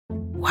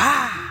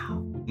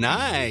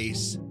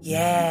Nice.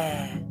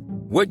 Yeah.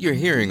 What you're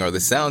hearing are the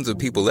sounds of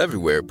people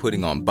everywhere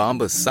putting on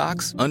Bombas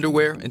socks,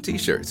 underwear, and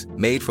T-shirts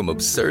made from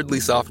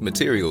absurdly soft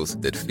materials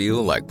that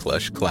feel like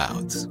plush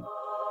clouds.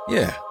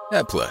 Yeah,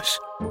 that plush.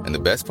 And the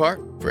best part?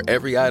 For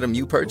every item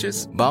you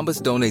purchase,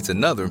 Bombas donates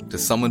another to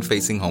someone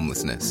facing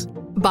homelessness.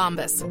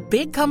 Bombas.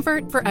 Big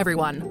comfort for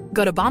everyone.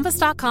 Go to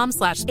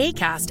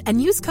bombas.com/ACAST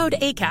and use code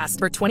ACAST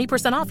for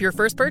 20% off your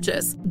first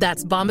purchase.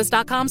 That's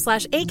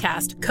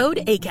bombas.com/ACAST.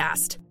 Code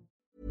ACAST.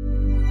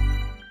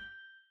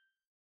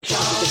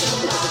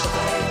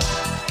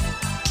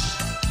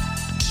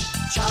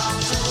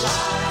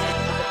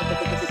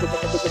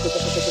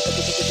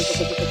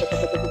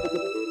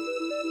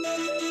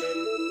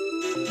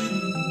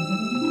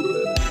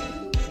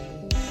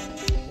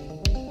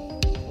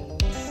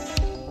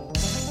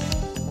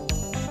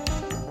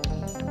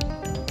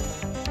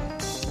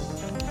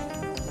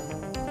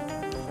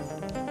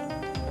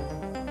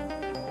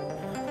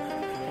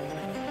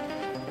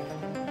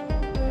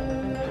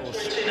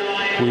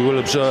 We will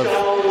observe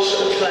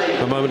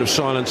a moment of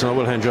silence, and I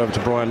will hand you over to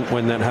Brian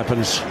when that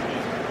happens,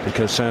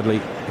 because sadly,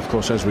 of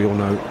course, as we all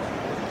know,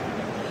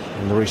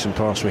 in the recent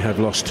past we have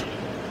lost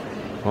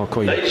our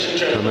Queen,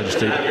 Her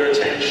Majesty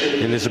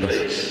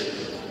Elizabeth.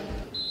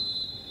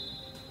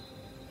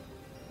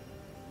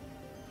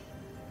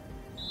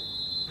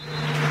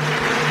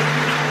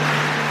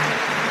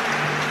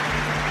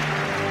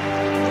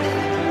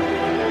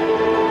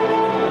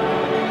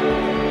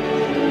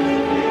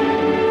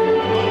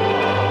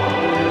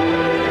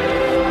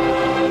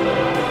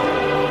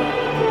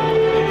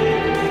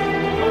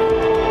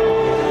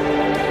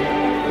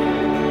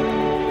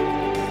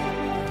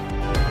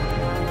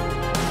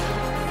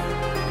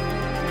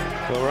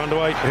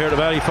 Here at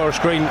the Valley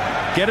Forest Green,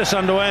 get us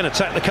underway and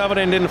attack the covered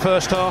end in the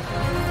first half.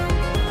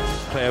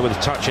 Player with a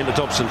touch into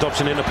Dobson,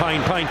 Dobson into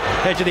Payne, Payne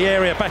edge of the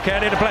area, back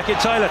out into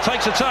Blackett-Taylor,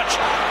 takes a touch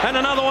and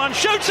another one,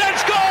 shoots and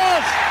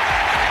scores!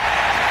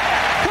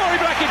 Corey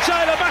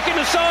Blackett-Taylor back in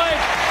the side,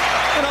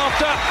 and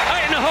after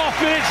 8.5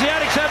 minutes the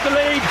Addicks have the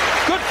lead.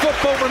 Good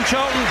football from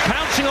Charlton,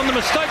 pouncing on the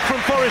mistake from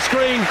Forest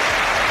Green.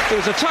 There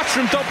was a touch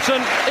from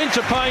Dobson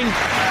into Payne,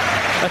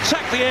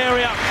 attacked the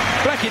area,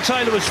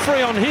 Blackett-Taylor was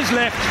free on his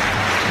left,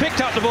 picked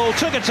up the ball,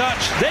 took a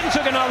touch, then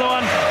took another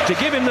one to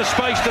give him the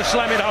space to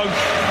slam it home.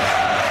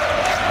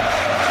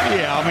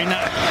 Yeah, I mean,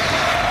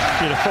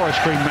 the Forest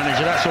Green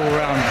manager, that's all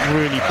round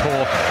really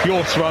poor.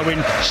 You're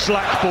throwing,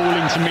 slack ball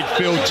into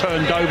midfield,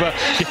 turned over,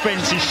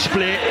 defence is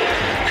split,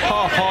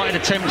 half-hearted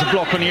attempt to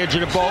block on the edge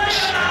of the box,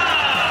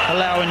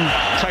 allowing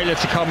Taylor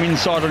to come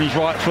inside on his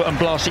right foot and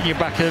blast it in your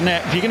back of the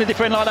net. If you're going to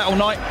defend like that all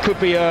night, could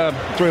be 3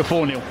 or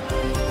 4-0.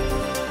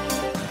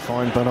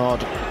 Fine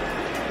Bernard.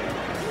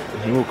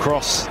 He will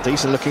cross,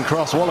 decent looking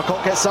cross.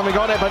 Wollacott gets something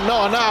on it, but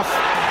not enough.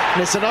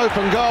 And it's an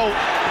open goal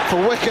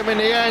for Wickham in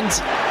the end.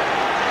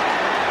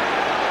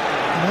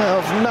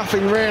 Of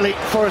nothing really.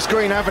 Forest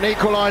Green have an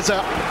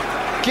equaliser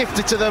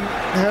gifted to them,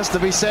 it has to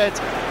be said.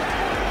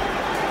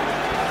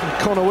 And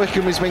Connor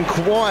Wickham has been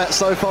quiet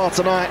so far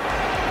tonight.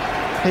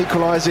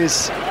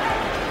 Equalises.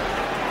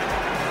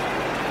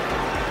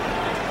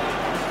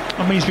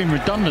 I mean, he's been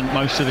redundant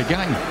most of the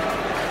game.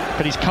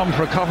 But he's come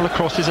for a couple of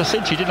crosses. I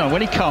said to you, didn't I?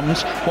 When he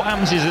comes, what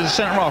happens is, as a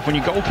centre-half, when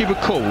your goalkeeper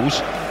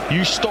calls,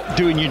 you stop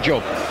doing your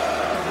job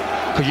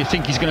because you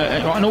think he's going to.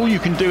 And all you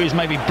can do is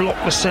maybe block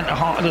the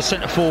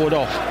centre-forward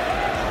off.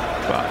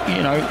 But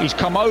you know, he's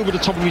come over the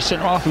top of his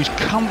centre-half, who's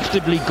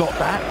comfortably got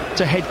that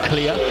to head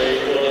clear.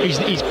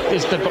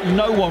 They've got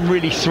no one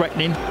really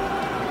threatening.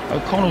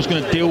 O'Connell's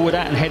going to deal with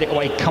that and head it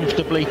away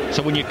comfortably.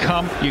 So when you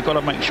come, you've got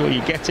to make sure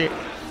you get it.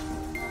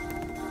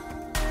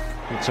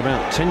 It's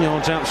about 10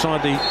 yards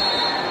outside the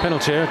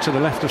penalty area to the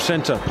left of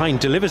centre. Payne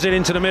delivers it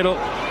into the middle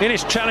in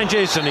his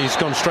challenges, and he's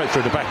gone straight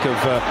through the back of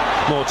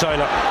Moore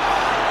Taylor.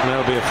 And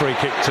there'll be a free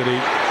kick to the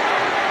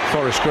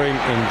Forest Green,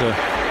 and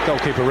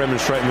goalkeeper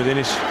remonstrating with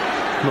Innes.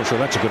 I'm not sure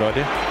that's a good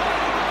idea.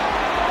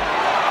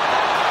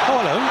 Oh,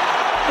 hello.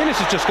 Innes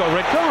has just got a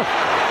red card.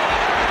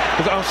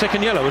 Was that our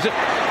second yellow, was it?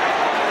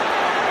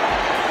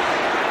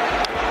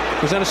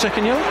 Was that a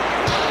second yellow?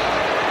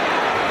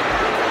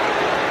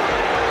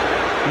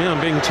 Yeah,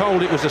 I'm being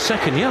told it was the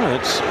second yellow.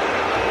 It's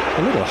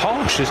a little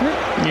harsh, isn't it?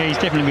 Yeah, he's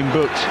definitely been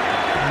booked.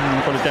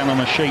 I've got it down on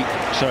my sheet,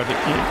 so if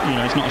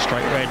it's not a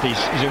straight red. He's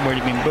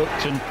already been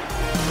booked. And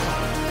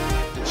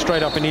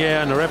straight up in the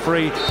air, and the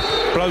referee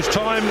blows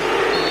time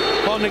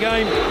on the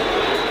game.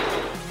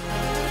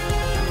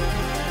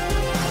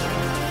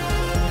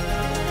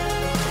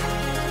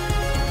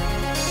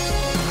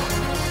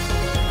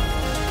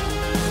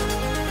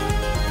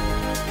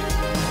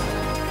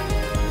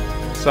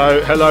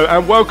 So, hello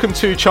and welcome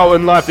to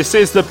Charlton Live. This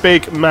is the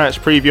big match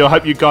preview. I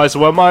hope you guys are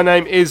well. My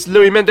name is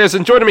Louis Mendes,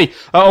 and joining me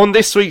on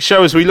this week's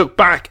show as we look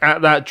back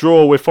at that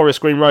draw with Forest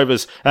Green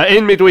Rovers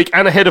in midweek,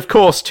 and ahead, of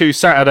course, to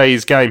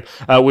Saturday's game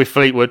with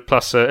Fleetwood,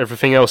 plus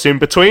everything else in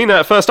between.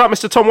 First up,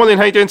 Mr. Tom Walling.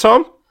 How you doing,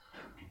 Tom?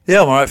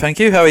 Yeah, I'm alright, thank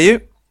you. How are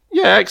you?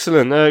 Yeah,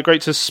 excellent.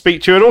 Great to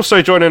speak to you. And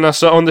also joining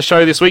us on the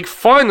show this week,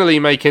 finally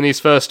making his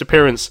first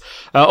appearance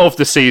of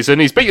the season.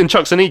 He's beaten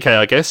Chuks Aneke,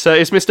 I guess.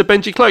 It's Mr.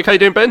 Benji Cloak. How you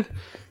doing, Ben?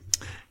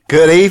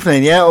 Good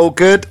evening. Yeah, all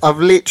good. I've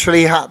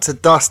literally had to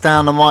dust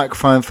down the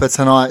microphone for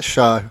tonight's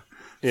show.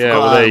 Yeah,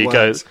 well, there you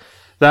go.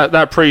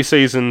 That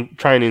pre-season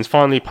training's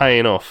finally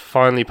paying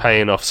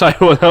off. So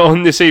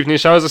on this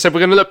evening's show, as I said, we're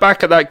going to look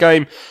back at that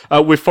game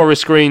with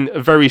Forest Green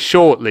very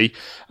shortly,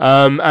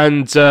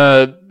 and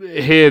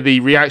hear the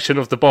reaction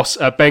of the boss,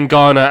 Ben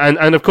Garner,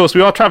 and of course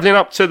we are travelling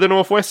up to the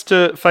northwest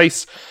to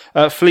face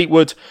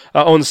Fleetwood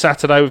on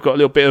Saturday. We've got a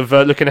little bit of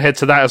looking ahead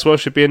to that as well.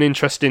 Should be an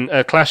interesting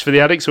clash for the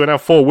Addicts, who are now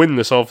 4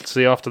 winless,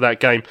 obviously, after that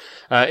game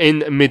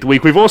in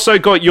midweek. We've also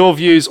got your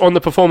views on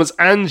the performance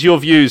and your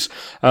views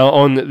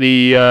on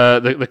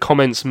the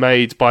comments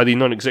made by the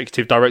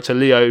non-executive director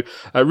Leo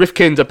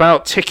Rifkind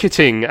about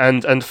ticketing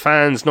and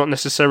fans not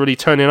necessarily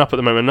turning up at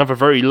the moment. Another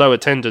very low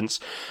attendance.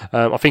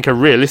 I think a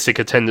realistic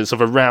attendance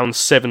of around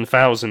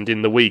 7,000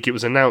 in the week. It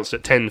was announced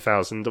at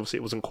 10,000. Obviously,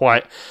 it wasn't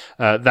quite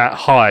that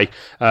high.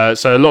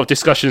 So a lot of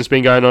discussion has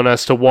been going on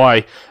as to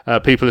why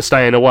people are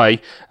staying away,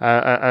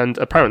 and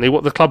apparently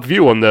what the club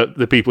view on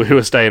the people who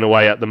are staying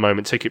away at the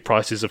moment. Ticket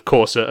prices, of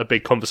course, are a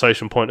big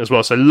conversation point as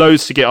well. So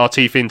loads to get our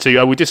teeth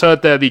into. We just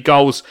heard there the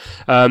goals,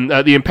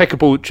 the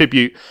impeccable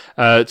tribute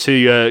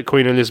to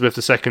Queen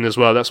Elizabeth II as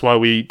well. That's why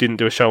we didn't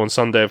do a show on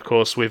Sunday, of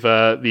course, with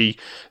the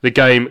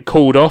game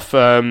called off.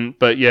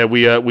 But yeah,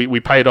 we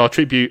paid our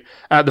tribute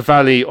at the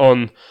Valley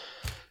on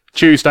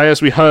Tuesday,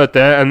 as we heard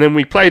there, and then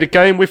we played a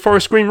game with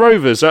Forest Green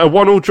Rovers. A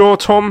 1-1 draw,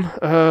 Tom.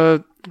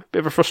 Bit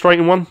of a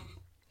frustrating one.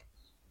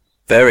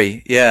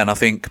 Very, yeah, and I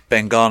think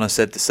Ben Garner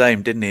said the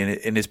same, didn't he,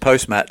 in his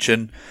post-match?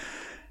 And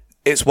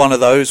it's one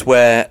of those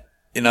where,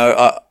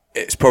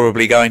 it's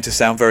probably going to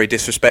sound very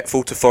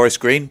disrespectful to Forest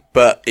Green,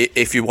 but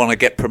if you want to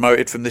get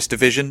promoted from this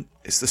division,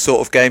 it's the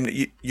sort of game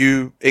that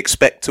you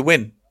expect to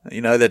win.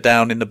 They're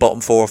down in the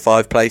bottom 4 or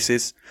 5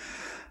 places.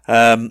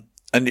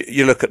 And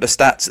you look at the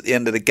stats at the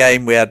end of the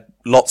game, we had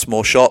lots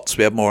more shots,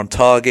 we had more on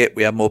target,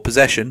 we had more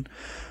possession,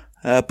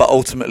 but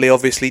ultimately,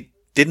 obviously,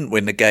 didn't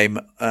win the game.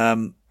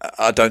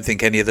 I don't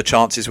think any of the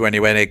chances were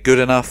anywhere near good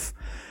enough.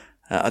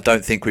 I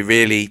don't think we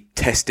really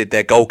tested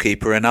their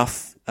goalkeeper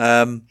enough.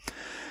 And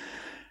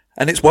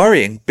it's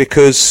worrying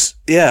because,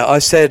 I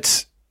said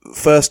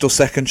first or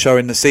second show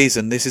in the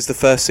season, this is the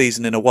first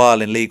season in a while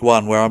in League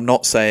One where I'm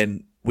not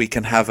saying we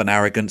can have an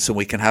arrogance and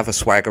we can have a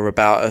swagger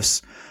about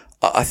us.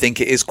 I think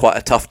it is quite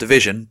a tough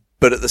division,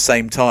 but at the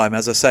same time,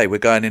 as I say, we're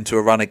going into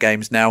a run of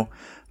games now.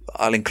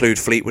 I'll include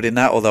Fleetwood in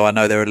that, although I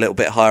know they're a little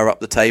bit higher up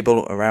the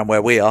table around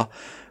where we are,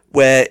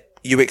 where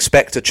you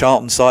expect a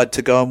Charlton side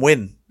to go and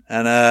win.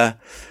 And I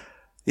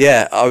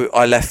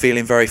left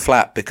feeling very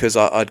flat because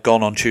I'd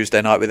gone on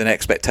Tuesday night with an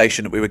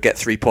expectation that we would get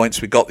 3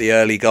 points. We got the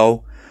early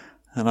goal,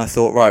 and I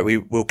thought, right,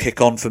 we'll kick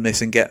on from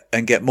this and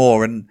get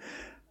more. And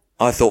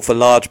I thought for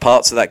large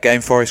parts of that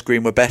game, Forest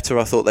Green were better.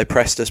 I thought they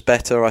pressed us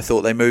better. I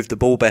thought they moved the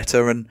ball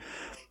better, and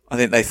I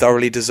think they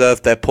thoroughly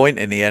deserved their point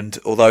in the end.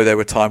 Although they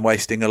were time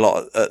wasting a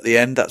lot at the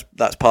end,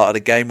 that's part of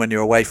the game when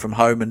you're away from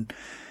home and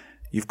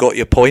you've got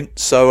your point.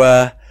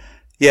 So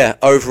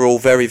overall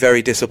very,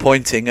 very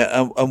disappointing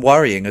and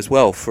worrying as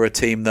well for a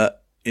team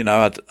that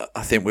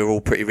I think we're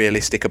all pretty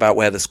realistic about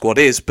where the squad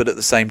is, but at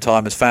the same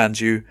time, as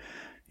fans, you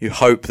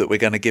hope that we're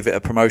going to give it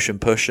a promotion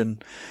push,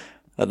 and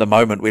at the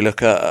moment, we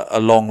look a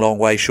long, long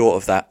way short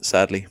of that,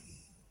 sadly.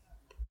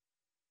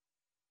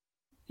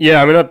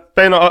 Yeah, I mean,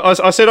 Ben,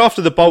 I said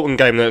after the Bolton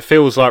game that it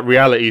feels like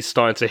reality is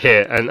starting to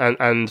hit,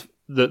 and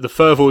the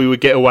further we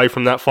would get away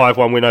from that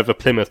 5-1 win over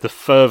Plymouth, the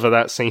further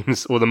that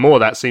seems, or the more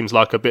that seems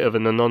like a bit of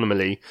an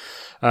anomaly.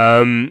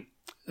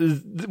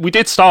 We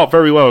did start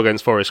very well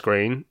against Forest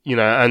Green,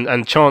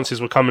 and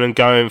chances were coming and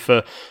going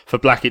for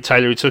Blackett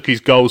Taylor. He took his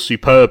goals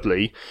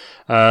superbly.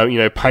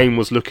 Payne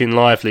was looking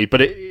lively,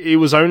 but it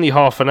was only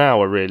half an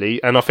hour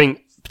really, and I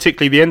think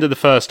particularly the end of the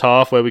first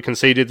half where we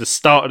conceded, the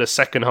start of the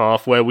second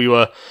half where we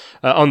were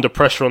under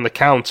pressure on the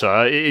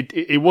counter,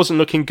 it wasn't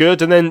looking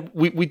good, and then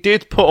we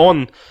did put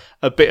on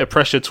a bit of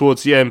pressure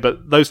towards the end,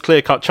 but those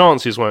clear-cut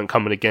chances weren't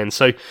coming again.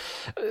 So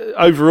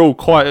overall,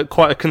 quite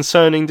a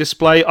concerning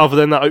display other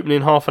than that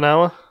opening half an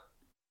hour.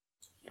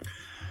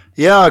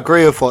 Yeah, I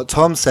agree with what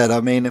Tom said.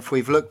 I mean, if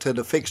we've looked at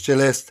the fixture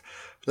list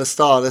the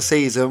start of the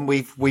season,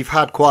 we've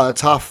had quite a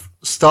tough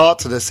start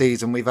to the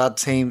season. We've had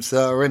teams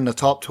that are in the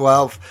top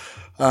 12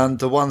 and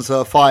the ones that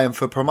are fighting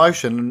for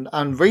promotion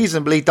and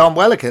reasonably done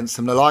well against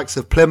them. The likes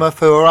of Plymouth,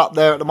 who are up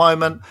there at the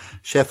moment,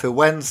 Sheffield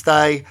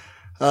Wednesday.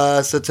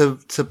 So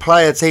to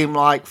play a team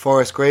like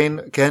Forest Green,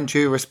 again,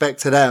 due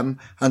respect to them,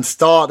 and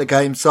start the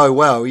game so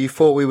well, you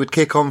thought we would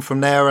kick on from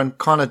there and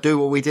kind of do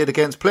what we did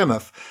against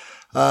Plymouth.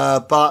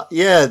 But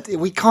yeah,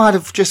 we kind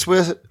of just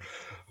were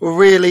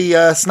really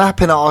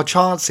snapping at our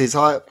chances.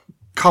 A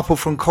couple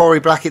from Corey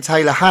Blackett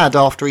Taylor had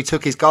after he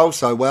took his goal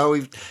so well.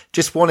 We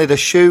just wanted to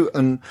shoot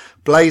and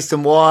blazed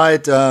them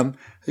wide.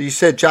 You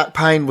said Jack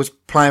Payne was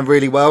playing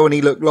really well and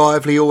he looked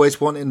lively,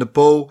 always wanting the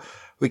ball.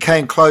 We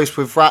came close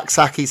with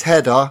Raksaki's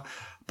header.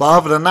 But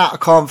other than that, I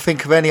can't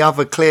think of any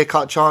other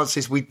clear-cut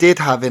chances we did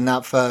have in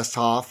that first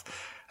half.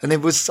 And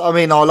it was,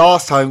 our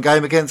last home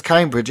game against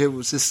Cambridge, it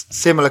was a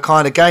similar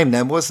kind of game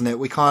then, wasn't it?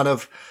 We kind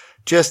of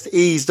just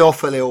eased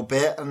off a little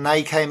bit, and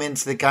they came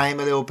into the game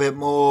a little bit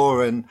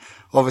more, and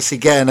obviously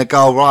getting a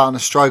goal right on the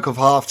stroke of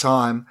half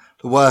time,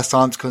 the worst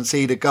time to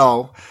concede a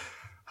goal.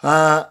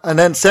 And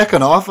then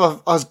second half, I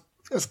was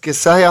going to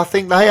say, I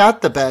think they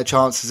had the better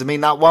chances. I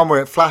mean, that one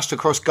where it flashed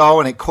across goal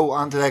and it caught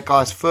under their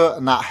guy's foot,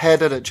 and that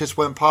header that just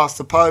went past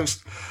the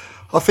post.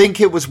 I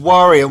think it was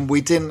worrying.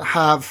 We didn't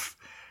have...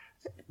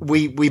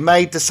 We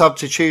made the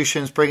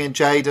substitutions, bringing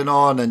Jaden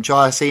on and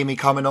Jayasimi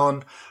coming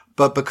on.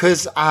 But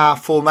because our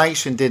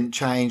formation didn't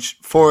change,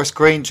 Forest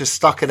Green just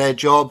stuck at their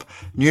job,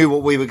 knew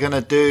what we were going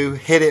to do,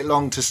 hit it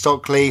long to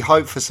Stockley,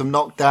 hope for some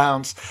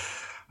knockdowns.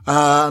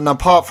 And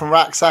apart from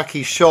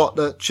Raksaki's shot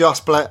that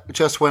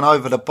just went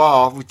over the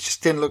bar, we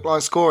just didn't look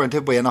like scoring,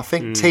 did we? And I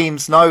think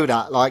teams know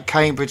that, like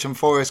Cambridge and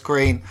Forest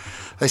Green,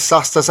 they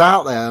sussed us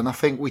out there. And I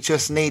think we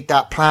just need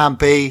that plan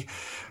B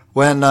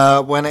when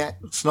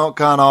it's not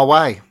going our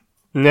way.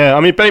 Yeah, I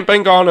mean,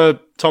 Ben Garner,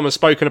 Tom, has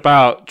spoken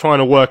about trying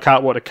to work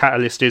out what a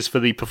catalyst is for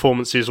the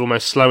performances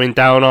almost slowing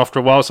down after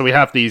a while. So we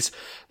have these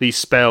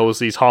spells,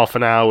 these half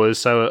an hours.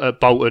 So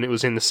at Bolton, it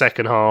was in the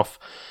second half.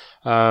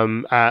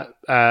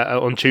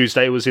 On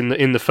Tuesday, it was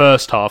in the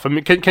first half. I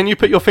mean, can you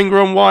put your finger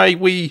on why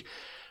we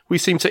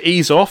seem to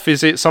ease off?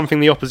 Is it something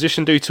the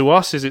opposition do to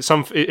us? Is it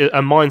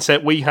a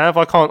mindset we have?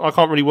 I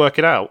can't really work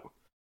it out.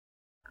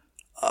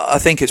 I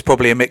think it's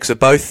probably a mix of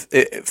both.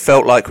 It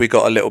felt like we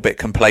got a little bit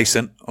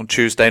complacent on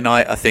Tuesday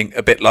night. I think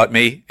a bit like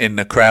me in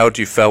the crowd,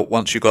 you felt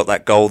once you got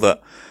that goal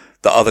that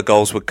the other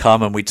goals would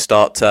come and we'd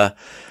start to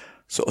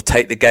sort of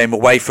take the game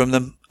away from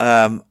them.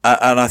 And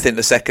I think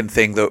the second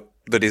thing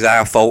that is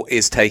our fault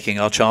is taking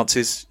our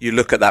chances. You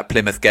look at that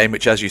Plymouth game,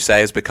 which, as you say,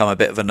 has become a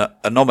bit of an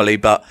anomaly,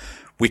 but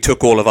we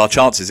took all of our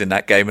chances in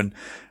that game,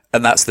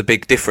 and that's the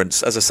big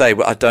difference. As I say,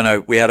 I don't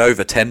know, we had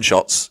over 10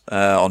 shots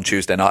on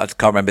Tuesday night. I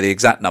can't remember the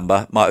exact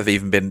number. Might have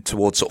even been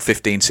towards sort of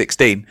 15,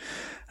 16.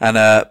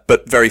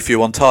 But very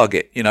few on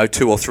target.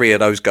 2 or 3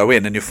 of those go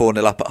in and you're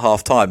 4-0 up at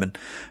half time. And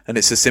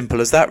it's as simple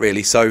as that,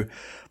 really. So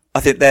I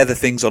think they're the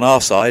things on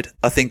our side.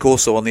 I think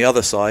also on the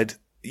other side,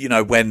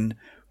 when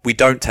we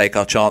don't take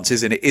our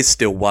chances and it is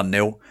still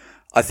 1-0,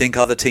 I think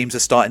other teams are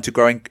starting to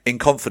grow in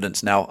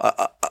confidence now.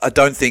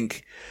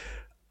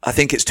 I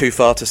think it's too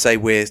far to say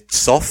we're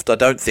soft. I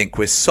don't think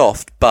we're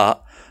soft,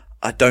 but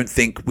I don't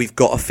think we've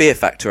got a fear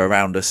factor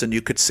around us. And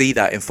you could see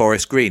that in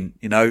Forest Green.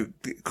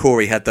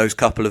 Corey had those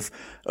couple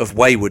of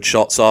wayward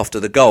shots after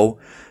the goal,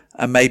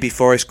 and maybe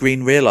Forest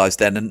Green realised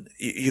then, and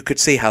you could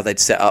see how they'd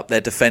set up. Their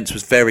defence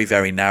was very,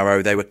 very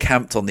narrow. They were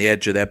camped on the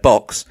edge of their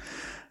box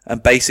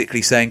and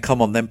basically saying,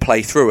 come on, then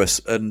play through us.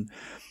 And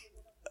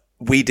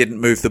we didn't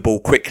move the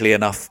ball quickly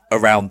enough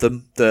around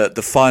them.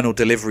 The final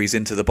deliveries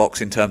into the box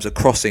in terms of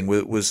crossing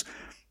was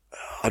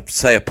I'd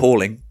say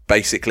appalling,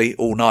 basically,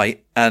 all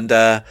night. And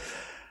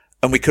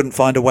we couldn't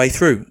find a way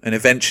through. And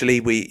eventually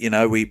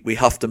we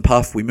huffed and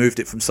puffed. We moved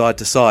it from side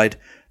to side.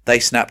 They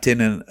snapped in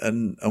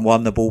and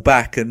won the ball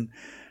back. And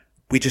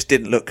we just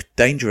didn't look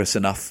dangerous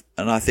enough.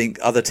 And I think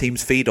other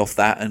teams feed off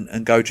that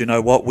and go, do you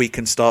know what? We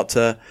can start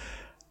to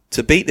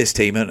beat this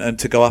team and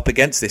to go up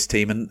against this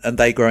team, and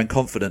they grow in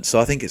confidence. So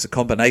I think it's a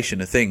combination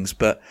of things,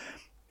 but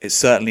it's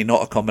certainly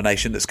not a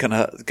combination that's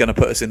gonna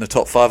put us in the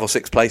top 5 or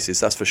 6 places,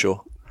 that's for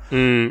sure.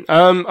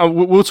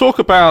 We'll talk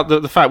about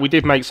the fact we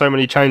did make so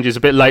many changes a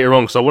bit later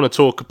on, because I want to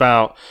talk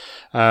about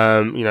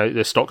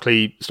the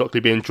Stockley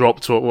being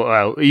dropped.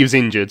 Well, he was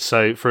injured,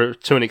 so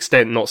to an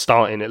extent not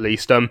starting at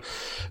least.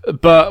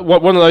 But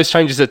one of those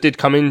changes that did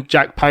come in,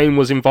 Jack Payne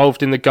was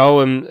involved in the goal,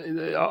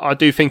 and I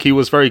do think he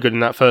was very good in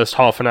that first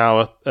half an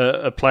hour.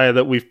 A player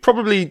that we've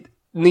probably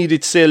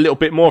needed to see a little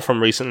bit more from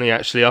recently,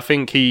 actually. I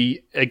think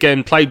he,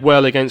 again, played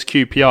well against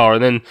QPR,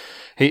 and then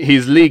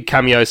his league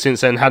cameo since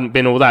then hadn't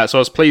been all that. So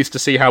I was pleased to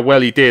see how well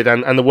he did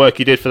and the work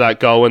he did for that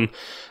goal. And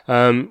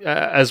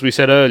as we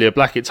said earlier,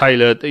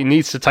 Blackett-Taylor, he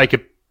needs to take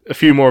a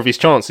few more of his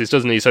chances,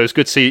 doesn't he? So it's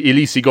good to see at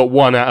least he got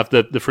one out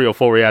of the 3 or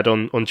 4 he had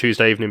on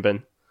Tuesday evening,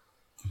 Ben.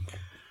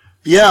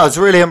 Yeah, I was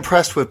really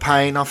impressed with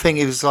Payne. I think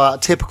he was like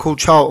a typical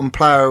Charlton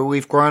player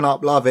we've grown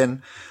up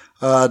loving.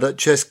 That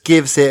just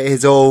gives it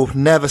his all,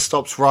 never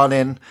stops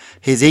running,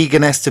 his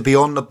eagerness to be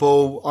on the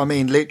ball. I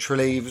mean,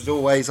 literally, he was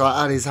always like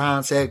at his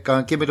hands there,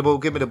 going, give me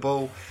the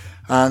ball.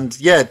 And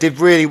yeah, did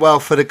really well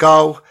for the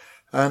goal.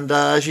 And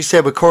as you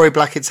said, with Corey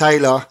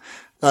Blackett-Taylor,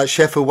 that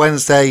Sheffield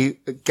Wednesday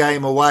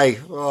game away,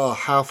 oh,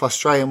 how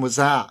frustrating was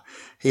that?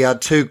 He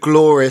had 2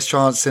 glorious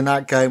chances in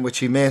that game, which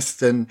he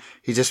missed. And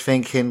you're just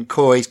thinking,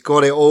 Corey's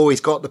got it all, he's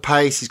got the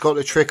pace, he's got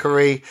the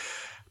trickery.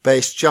 But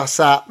it's just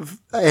that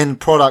end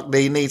product that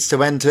he needs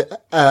to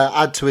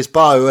add to his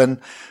bow.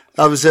 And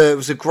it was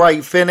a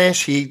great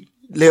finish. He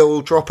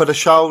little drop of the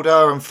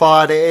shoulder and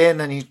fired it in.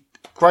 And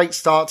great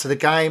start to the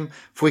game.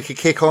 If we could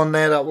kick on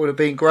there, that would have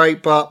been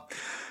great. But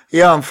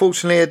yeah,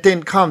 unfortunately it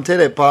didn't come, did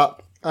it?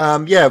 But I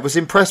was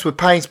impressed with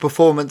Payne's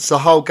performance the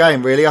whole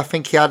game, really. I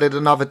think he added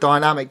another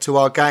dynamic to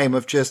our game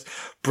of just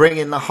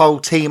bringing the whole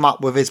team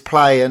up with his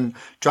play and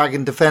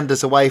dragging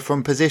defenders away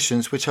from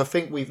positions, which I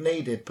think we've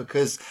needed,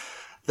 because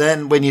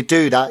then when you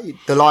do that,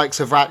 the likes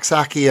of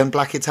Rak-Saki and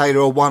Blackie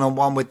Taylor are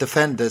one-on-one with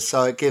defenders,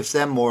 so it gives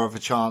them more of a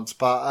chance.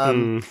 But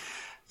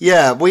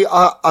yeah,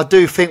 I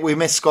do think we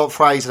miss Scott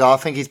Fraser. I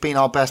think he's been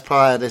our best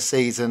player this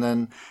season,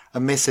 and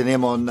missing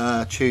him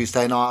on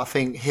Tuesday night, I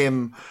think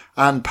him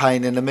and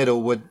Payne in the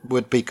middle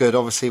would be good.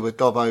 Obviously, with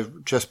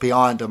Dobbo just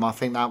behind him, I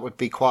think that would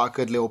be quite a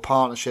good little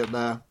partnership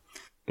there.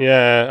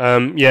 Yeah,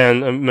 and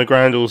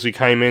McGrandles, who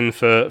came in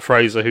for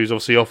Fraser, who's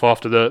obviously off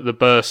after the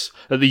birth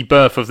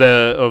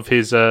of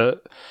his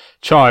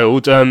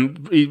child.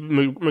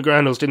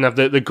 McGrandles didn't have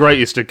the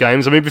greatest of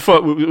games. I mean,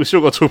 before we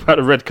still got to talk about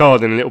the red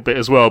card in a little bit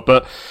as well.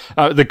 But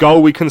the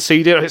goal we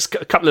conceded, it's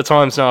a couple of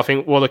times now. I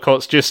think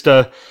Wallicott's just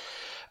not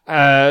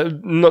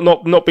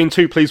been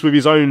too pleased with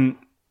his own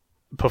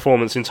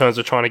performance in terms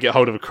of trying to get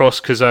hold of a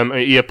cross, because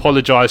he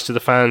apologised to the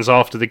fans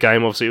after the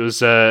game. Obviously, it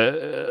was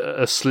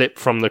a slip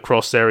from the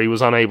cross there. He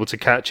was unable to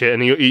catch it,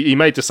 and he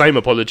made the same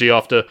apology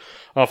after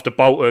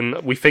Bolton,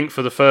 we think,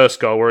 for the first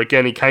goal, where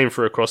again he came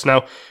for a cross.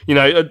 Now,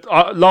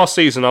 last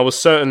season I was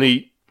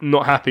certainly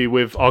not happy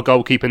with our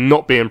goalkeeper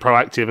not being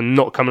proactive and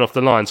not coming off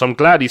the line, so I'm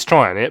glad he's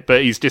trying it,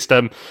 but he's just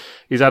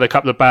he's had a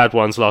couple of bad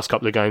ones last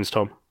couple of games,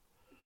 Tom.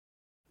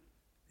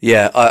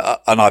 Yeah,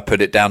 I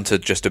put it down to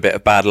just a bit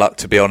of bad luck,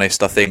 to be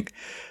honest. I think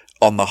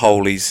on the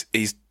whole, he's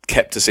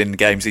kept us in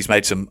games. He's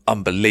made some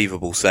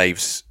unbelievable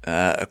saves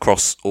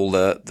across all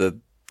the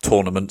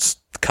tournaments,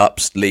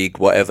 cups, league,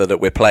 whatever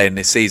that we're playing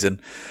this season.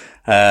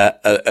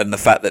 And the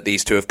fact that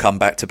these two have come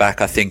back to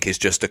back, I think, is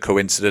just a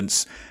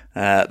coincidence.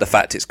 The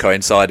fact it's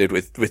coincided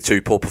with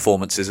two poor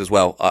performances as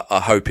well,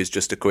 I hope is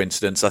just a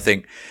coincidence. I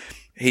think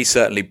he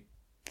certainly,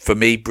 for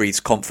me, breathes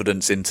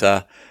confidence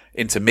into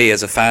me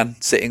as a fan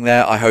sitting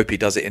there. I hope he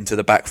does it into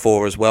the back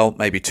four as well.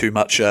 Maybe too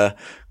much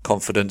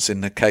confidence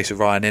in the case of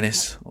Ryan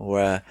Inniss,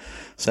 or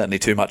certainly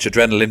too much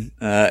adrenaline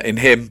in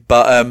him.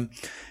 But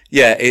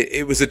yeah,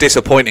 it was a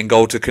disappointing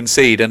goal to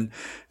concede. And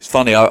it's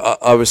funny,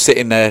 I was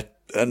sitting there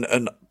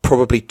and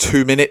probably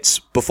 2 minutes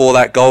before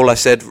that goal, I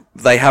said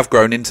they have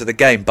grown into the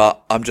game,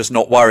 but I'm just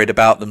not worried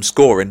about them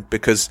scoring,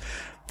 because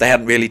they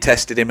hadn't really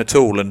tested him at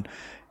all, and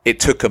it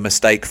took a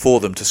mistake for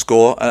them to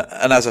score.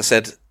 And as I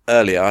said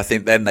earlier, I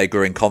think then they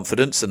grew in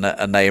confidence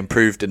and they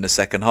improved in the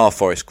second half,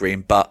 Forest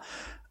Green. But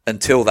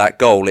until that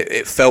goal,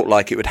 it felt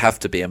like it would have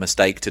to be a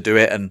mistake to do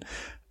it, and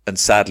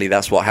sadly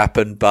that's what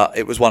happened. But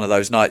it was one of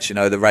those nights,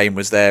 the rain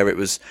was there. It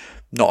was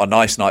not a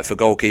nice night for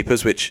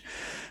goalkeepers, which,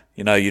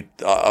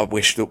 I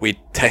wish that we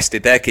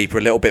tested their keeper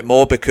a little bit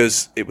more,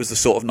 because it was the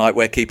sort of night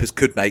where keepers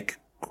could make,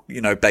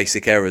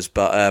 basic errors.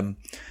 But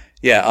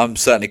yeah, I'm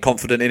certainly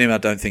confident in him. I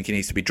don't think he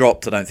needs to be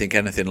dropped. I don't think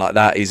anything like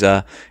that. He's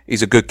a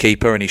good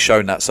keeper, and he's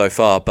shown that so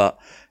far. But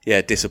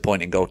yeah,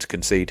 disappointing goal to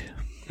concede.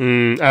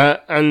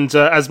 And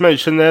as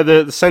mentioned there,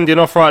 the sending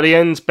off right at the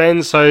end,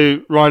 Ben.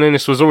 So Ryan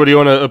Inniss was already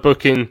on a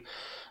booking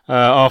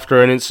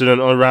after an incident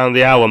around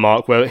the hour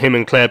mark, where him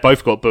and Claire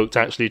both got booked,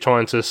 actually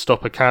trying to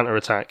stop a counter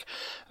attack.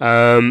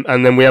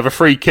 And then we have a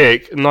free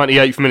kick,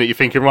 98th minute. You're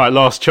thinking, right,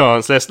 last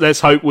chance.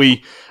 Let's hope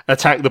we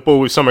attack the ball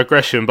with some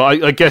aggression.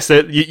 But I guess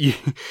that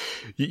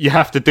you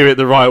have to do it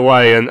the right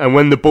way. And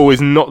when the ball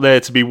is not there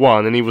to be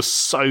won, and he was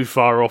so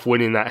far off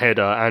winning that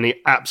header, and he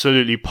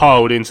absolutely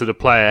piled into the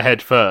player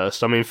head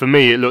first. I mean, for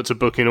me, it looked a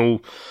booking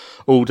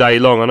all day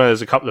long. I know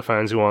there's a couple of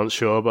fans who aren't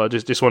sure, but I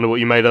just wonder what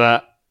you made of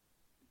that.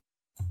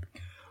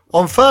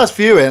 On first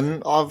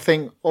viewing, I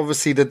think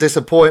obviously the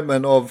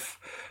disappointment of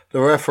the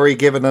referee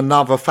giving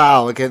another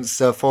foul against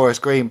the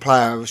Forest Green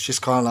player was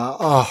just kind of like,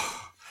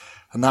 oh,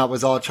 and that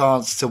was our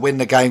chance to win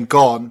the game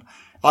gone.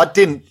 I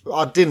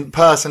didn't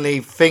personally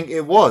think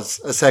it was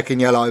a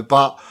second yellow,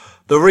 but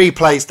the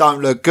replays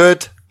don't look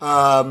good.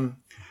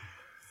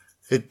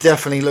 It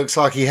definitely looks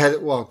like he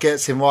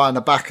gets him right in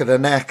the back of the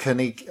neck,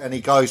 and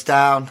he goes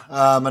down.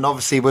 And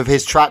obviously with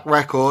his track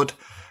record,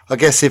 I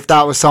guess if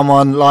that was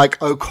someone like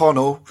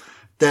O'Connell,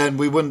 then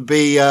we wouldn't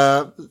be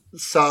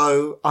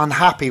so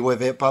unhappy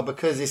with it. But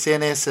because it's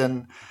Inniss,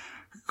 and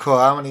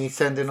how many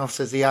sending offs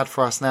has he had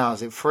for us now?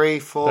 Is it 3,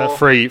 4?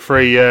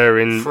 3, yeah.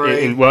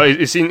 Well,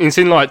 it's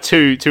in like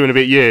two and a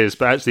bit years,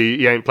 but actually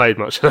he ain't played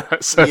much of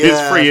that. So yeah,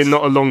 it's 3 in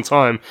not a long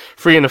time.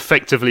 3 in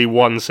effectively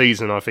 1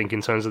 season, I think,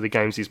 in terms of the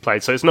games he's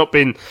played. So it's not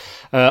been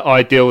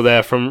ideal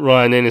there from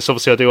Ryan Inniss.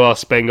 Obviously, I do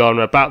ask Ben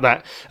Garner about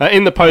that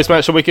in the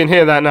post-match, so we can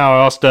hear that now.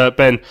 I asked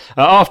Ben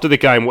after the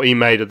game what he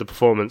made of the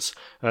performance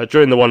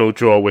during the 1-1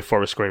 draw with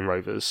Forest Green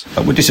Rovers.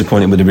 We're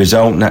disappointed with the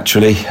result,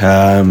 naturally.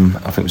 I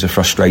think it was a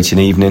frustrating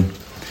evening.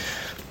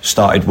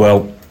 Started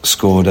well,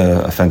 scored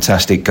a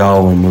fantastic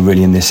goal, and we're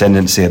really in the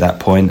ascendancy at that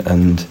point,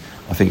 and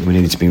I think we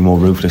needed to be more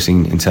ruthless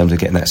in terms of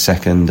getting that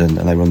second, and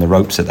they were on the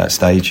ropes at that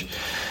stage.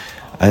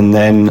 And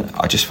then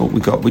I just thought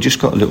we just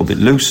got a little bit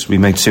loose. We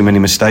made too many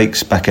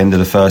mistakes back end of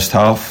the first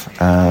half,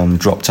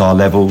 dropped our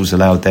levels,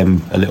 allowed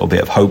them a little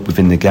bit of hope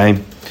within the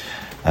game,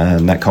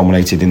 and that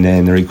culminated in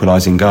their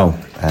equalising goal,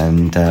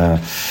 and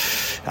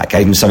that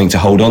gave them something to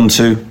hold on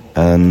to.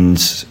 And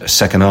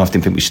second half,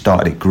 didn't think we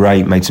started it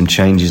great, made some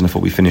changes, and I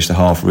thought we finished the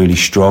half really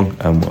strong,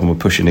 and we're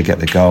pushing to get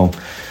the goal.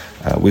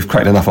 we've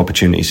created enough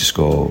opportunities to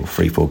score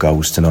 3-4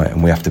 goals tonight,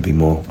 and we have to be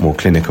more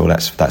clinical.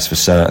 That's for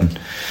certain.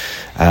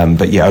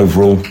 But yeah,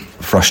 overall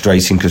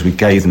frustrating because we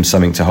gave them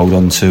something to hold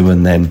on to,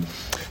 and then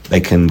they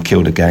can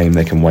kill the game,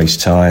 they can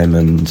waste time,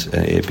 and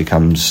it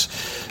becomes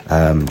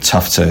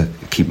tough to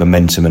keep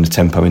momentum and a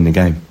tempo in the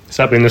game. Has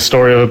that been the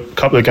story of a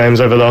couple of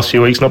games over the last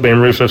few weeks, not being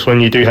ruthless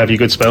when you do have your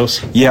good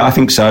spells? Yeah, I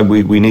think so.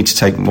 We need to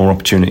take more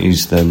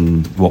opportunities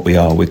than what we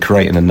are. We're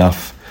creating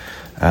enough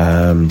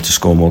to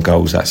score more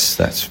goals,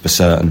 that's for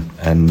certain.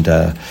 And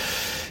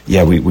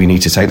we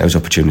need to take those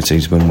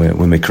opportunities when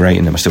we're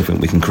creating them. I still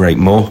think we can create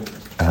more.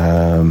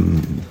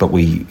 But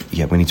we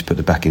need to put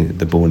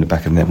the ball in the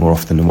back of the net more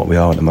often than what we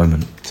are at the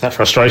moment. It's that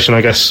frustration,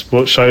 I guess,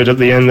 what showed at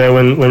the end there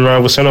when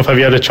Ryan was sent off. Have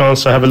you had a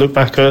chance to have a look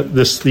back at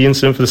the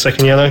incident for the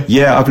second yellow?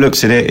 Yeah, I've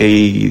looked at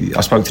it.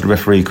 I spoke to the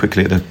referee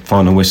quickly at the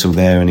final whistle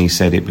there, and he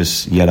said it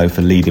was yellow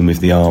for leading with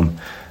the arm.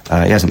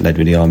 He hasn't led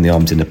with the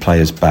arm's in the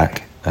player's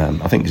back.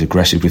 I think he's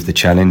aggressive with the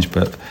challenge,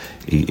 but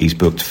he's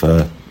booked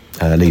for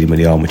leading with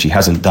the arm, which he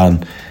hasn't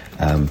done.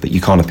 But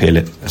you can't appeal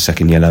it a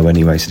second yellow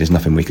anyway, so there's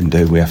nothing we can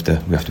do. We have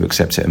to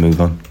accept it and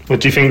move on. Well,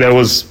 do you think there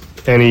was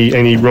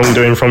any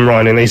wrongdoing from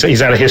Ryan? And he's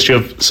had a history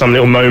of some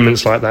little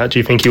moments like that. Do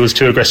you think he was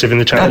too aggressive in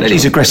the challenge?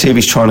 He's aggressive.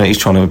 He's trying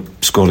to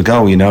score the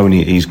goal, and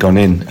he's gone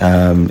in.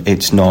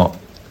 It's not.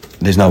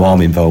 There's no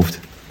arm involved.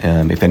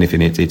 If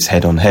anything, it's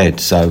head on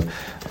head. So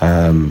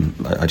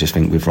I just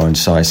think with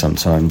Ryan's size,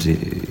 sometimes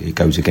it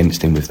goes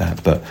against him with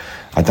that. But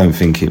I don't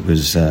think it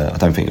was. I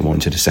don't think it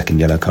warranted a second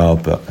yellow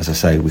card. But as I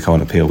say, we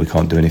can't appeal. We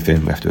can't do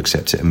anything. We have to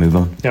accept it and move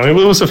on. Yeah,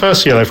 what was the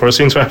first yellow for? It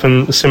seemed to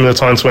happen a similar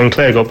time to when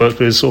Claire got booked,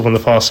 but it was sort of on the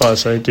far side.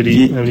 So did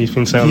he have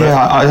anything to say on that?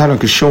 Yeah, I don't know,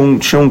 because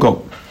Sean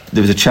got.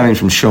 There was a challenge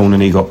from Sean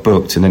and he got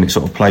booked, and then it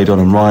sort of played on,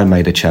 and Ryan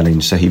made a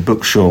challenge. So he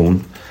booked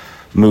Sean,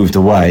 moved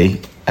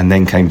away, and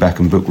then came back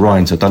and booked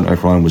Ryan. So I don't know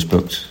if Ryan was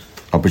booked.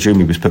 I presume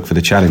he was booked for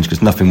the challenge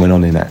because nothing went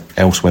on in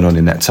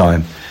that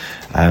time.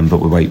 But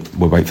we'll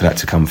wait for that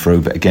to come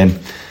through. But again,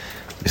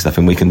 there's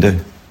nothing we can do.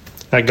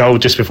 That goal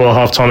just before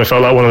half-time, it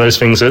felt like one of those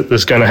things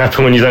that's going to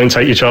happen when you don't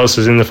take your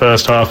chances in the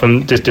first half,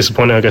 and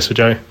disappointing, I guess, for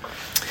Joe.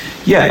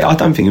 Yeah, I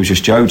don't think it was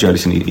just Joe.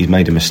 Listen, he's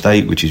made a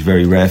mistake, which is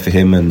very rare for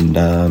him, and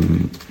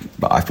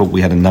but I thought we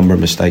had a number of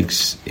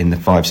mistakes in the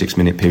 5-6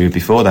 minute period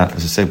before that.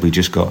 As I said, we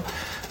just got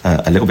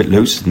a little bit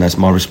loose, and that's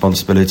my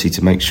responsibility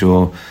to make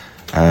sure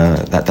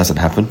that doesn't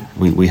happen.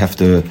 We have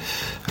to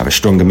have a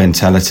stronger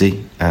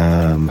mentality,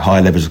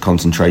 higher levels of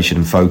concentration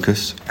and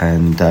focus,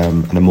 and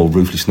a more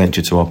ruthless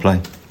nature to our play.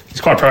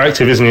 He's quite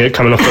proactive, isn't he,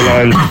 coming off the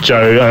line,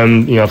 Joe?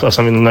 That's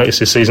something to notice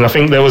this season. I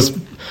think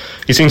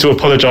he seemed to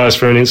apologise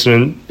for an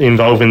incident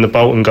involving the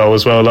Bolton goal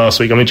as well last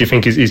week. I mean, do you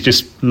think he's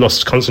just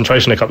lost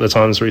concentration a couple of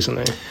times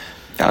recently?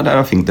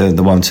 I think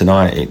the one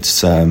tonight,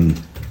 it's.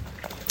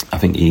 I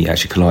think he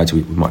actually collides.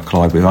 We might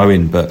collide with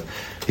Owen, but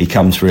he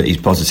comes for it. He's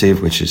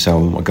positive, which is how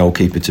I want my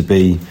goalkeeper to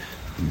be.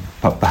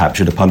 Perhaps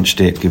should have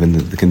punched it, given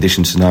the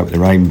conditions tonight with the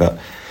rain. But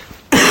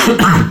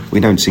we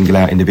don't single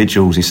out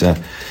individuals. It's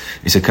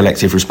a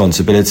collective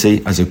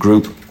responsibility as a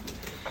group.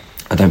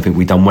 I don't think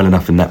we've done well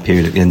enough in that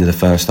period at the end of the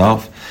first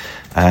half,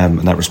 and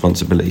that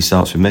responsibility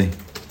starts with me.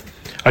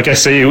 I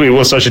guess it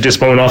was such a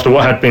disappointment after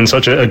what had been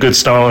such a good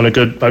start and a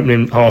good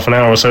opening half an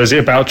hour or so. Is it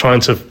about trying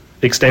to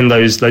extend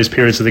those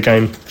periods of the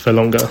game for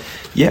longer?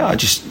 Yeah,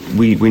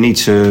 we need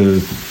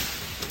to.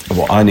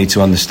 Well, I need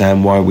to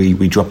understand why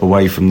we drop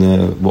away from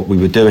what we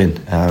were doing,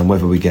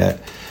 whether we get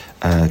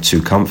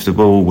too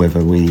comfortable,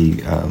 whether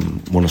we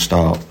want to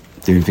start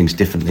doing things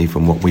differently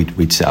from what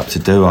we'd set up to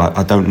do.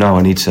 I don't know.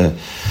 I need to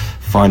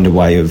find a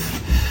way of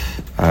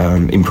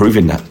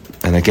improving that.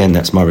 And again,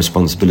 that's my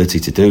responsibility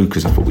to do,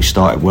 because I thought we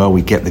started well.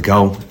 We get the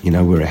goal,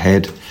 we're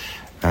ahead.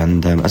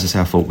 And as I say,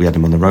 I thought we had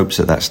them on the ropes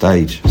at that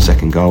stage.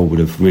 Second goal would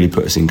have really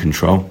put us in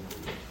control.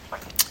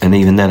 And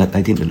even then,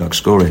 they didn't look like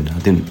scoring.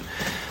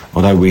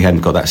 Although we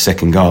hadn't got that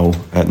second goal,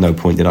 at no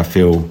point did I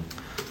feel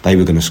they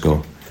were going to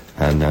score.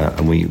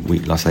 And we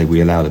like I say,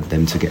 we allowed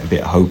them to get a bit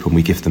of hope, and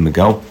we give them a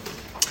goal.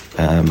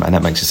 And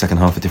that makes the second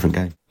half a different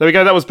game. There we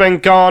go. That was Ben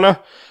Garner.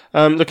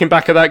 Looking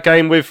back at that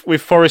game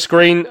with Forest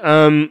Green.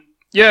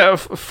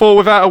 4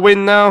 without a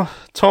win now.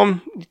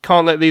 Tom, you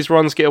can't let these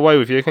runs get away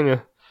with you, can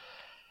you?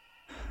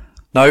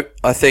 No,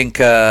 I think.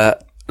 I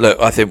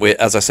think we,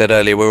 as I said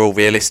earlier, we're all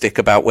realistic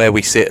about where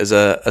we sit as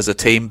a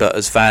team. But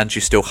as fans,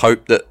 you still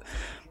hope that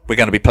we're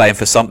going to be playing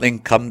for something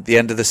come the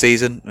end of the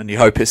season, and you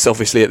hope it's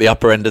obviously at the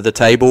upper end of the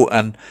table.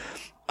 And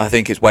I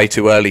think it's way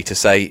too early to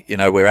say,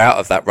 we're out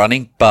of that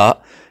running.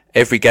 But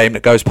every game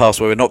that goes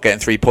past where we're not getting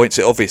 3 points,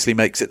 it obviously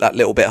makes it that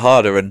little bit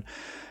harder. And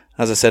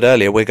as I said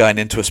earlier, we're going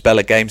into a spell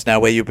of games now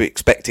where you'll be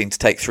expecting to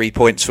take 3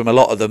 points from a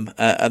lot of them.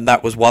 And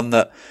that was one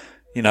that,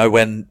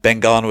 when Ben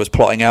Garner was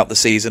plotting out the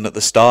season at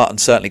the start, and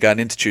certainly going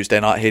into Tuesday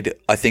night,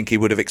 I think he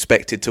would have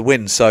expected to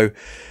win. So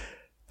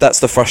that's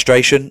the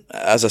frustration.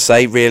 As I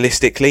say,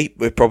 realistically,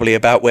 we're probably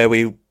about where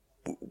we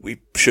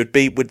should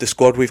be with the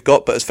squad we've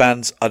got. But as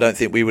fans, I don't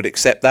think we would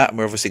accept that. And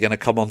we're obviously going to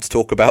come on to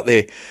talk about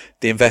the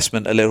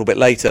investment a little bit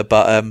later.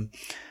 But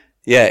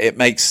it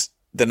makes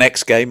the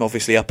next game,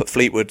 obviously up at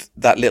Fleetwood,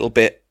 that little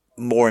bit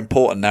more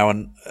important now.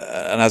 And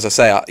as I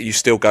say, you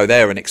still go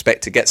there and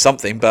expect to get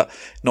something, but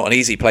not an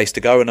easy place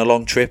to go and a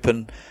long trip.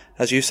 And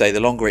as you say, the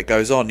longer it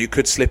goes on, you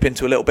could slip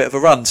into a little bit of a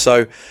run.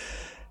 So,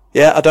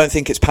 yeah, I don't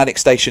think it's panic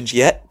stations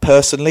yet,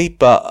 personally,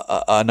 but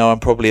I know I'm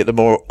probably at the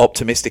more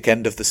optimistic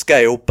end of the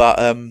scale. But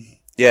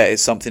yeah,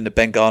 it's something that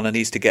Ben Garner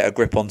needs to get a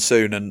grip on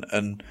soon,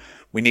 and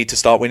we need to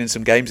start winning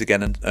some games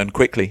again and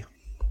quickly.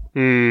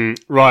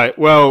 Right.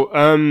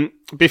 Well,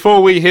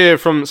 before we hear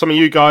from some of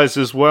you guys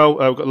as well,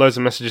 we've got loads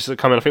of messages that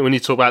come in. I think we need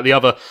to talk about the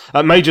other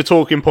major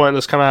talking point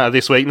that's come out of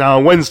this week. Now,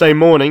 on Wednesday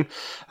morning,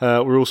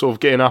 we're all sort of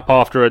getting up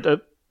after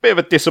a bit of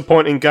a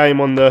disappointing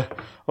game on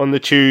the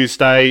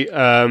Tuesday.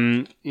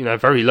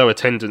 Very low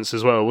attendance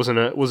as well.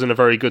 It wasn't a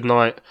very good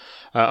night.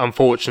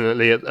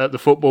 Unfortunately, at the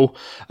football.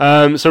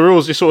 So we're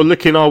all just sort of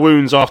licking our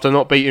wounds after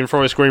not beating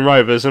Forest Green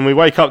Rovers, and we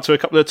wake up to a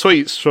couple of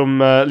tweets from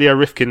Leo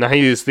Rifkin. Now, he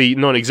is the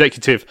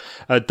non-executive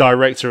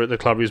director at the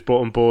club. He was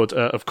brought on board,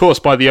 of course,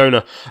 by the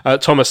owner,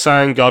 Thomas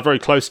Sandgaard, very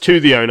close to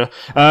the owner.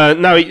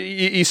 Now,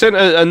 he sent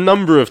a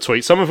number of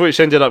tweets, some of which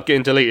ended up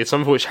getting deleted,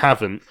 some of which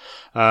haven't.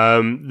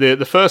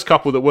 The first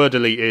couple that were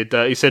deleted,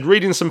 he said,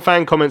 reading some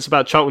fan comments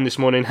about Charlton this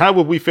morning, how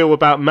would we feel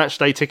about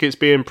matchday tickets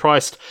being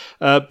priced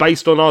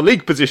based on our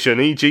league position,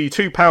 e.g.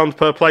 £2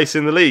 per place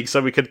in the league,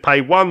 so we could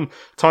pay 1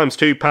 times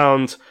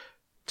 £2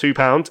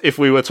 if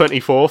we were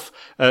 24th,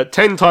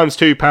 10 times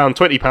 £2,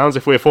 £20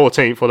 if we're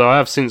 14th, although I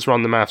have since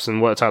run the maths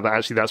and worked out that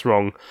actually that's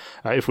wrong.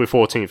 If we're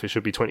 14th, it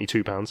should be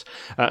 £22,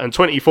 and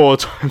 24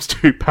 times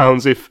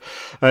 £2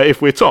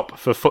 if we're top,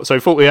 so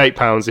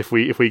 £48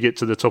 if we get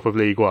to the top of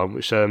League One,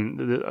 which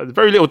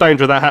very little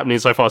danger of that happening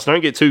so far, so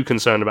don't get too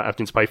concerned about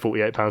having to pay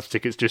 £48 for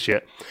tickets just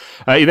yet.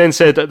 He then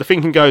said that the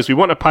thinking goes, we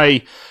want to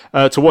pay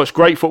to watch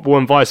great football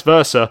and vice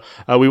versa.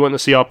 We want to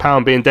see our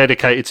pound being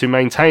dedicated to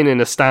maintaining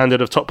a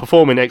standard of top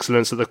performing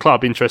excellence at the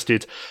club.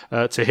 Interested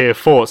to hear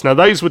thoughts. Now,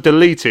 those were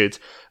deleted,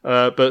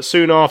 but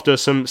soon after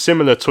some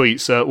similar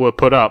tweets were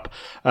put up.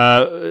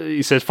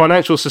 He says,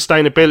 financial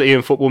sustainability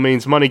in football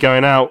means money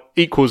going out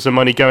equals the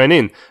money going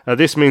in.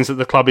 This means that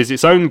the club is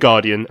its own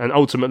guardian and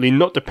ultimately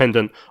not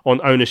dependent on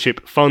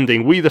ownership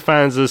funding. We, the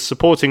fans, as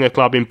supporting a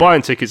club in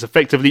buying tickets,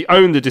 effectively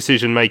own the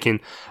decision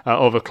making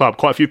of a club.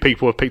 Quite a few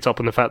people have picked up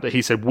on the fact that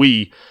he said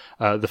we,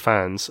 the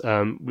fans,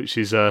 which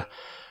is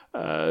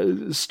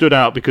stood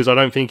out because I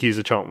don't think he's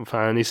a Charlton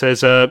fan. He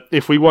says,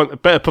 if we want a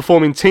better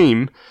performing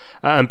team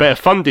and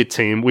better funded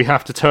team, we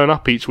have to turn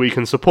up each week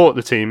and support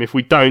the team. If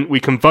we don't, we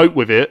can vote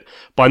with it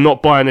by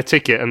not buying a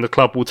ticket, and the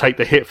club will take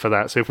the hit for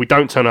that. So if we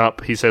don't turn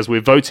up, he says, we're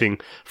voting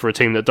for a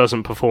team that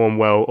doesn't perform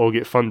well or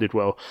get funded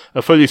well.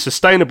 A fully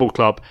sustainable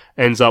club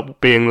ends up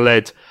being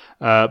led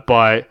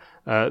by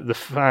the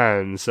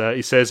fans.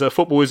 He says,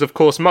 football is of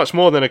course much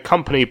more than a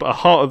company but a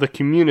heart of the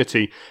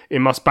community. It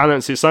must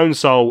balance its own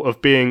soul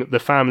of being the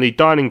family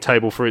dining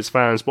table for its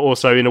fans, but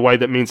also in a way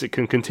that means it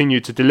can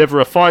continue to deliver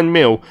a fine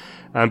meal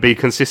and be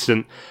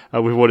consistent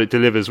with what it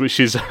delivers, which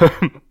is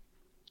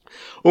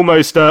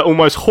almost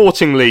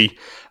hauntingly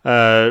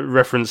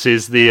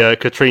references the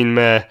Katrine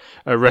Mayer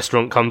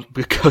restaurant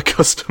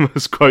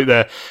customers quote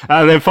there.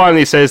 And then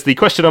finally says, the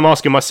question I'm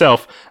asking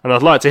myself, and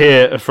I'd like to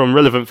hear from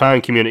relevant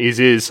fan communities,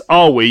 is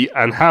are we,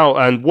 and how,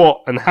 and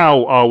what, and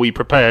how are we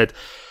prepared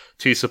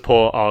to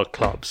support our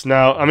clubs?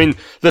 Now, I mean,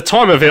 the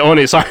time of it on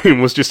its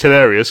own was just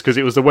hilarious because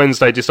it was the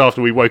Wednesday just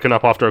after we'd woken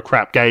up after a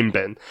crap game,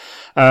 Ben.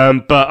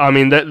 But I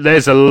mean,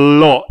 there's a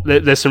lot,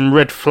 there's some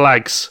red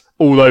flags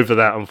all over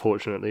that,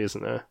 unfortunately,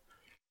 isn't there?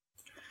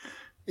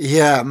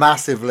 Yeah,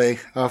 massively.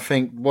 I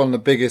think one of the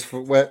biggest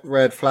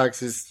red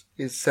flags is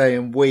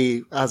saying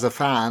we as a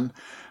fan,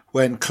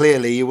 when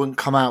clearly you wouldn't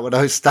come out with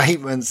those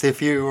statements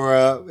if you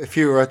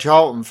were a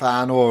Charlton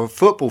fan or a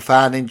football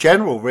fan in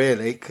general,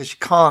 really, because you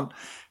can't.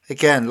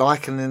 Again,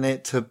 likening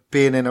it to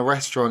being in a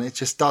restaurant, it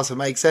just doesn't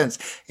make sense.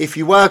 If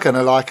you were going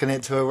to liken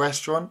it to a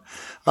restaurant,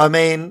 I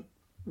mean,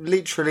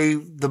 literally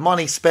the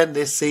money spent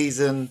this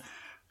season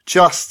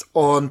just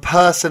on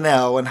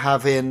personnel and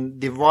having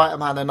the right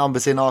amount of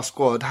numbers in our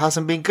squad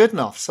hasn't been good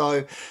enough.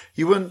 So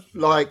you wouldn't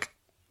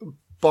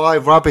buy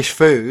rubbish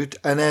food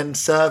and then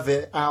serve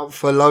it out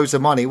for loads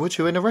of money, would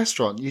you, in a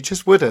restaurant? You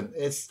just wouldn't.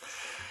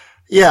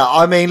 Yeah,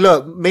 I mean,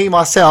 look, me,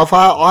 myself,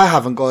 I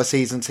haven't got a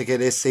season ticket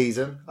this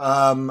season.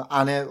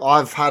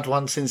 I've had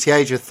one since the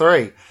age of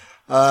 3.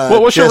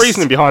 What's your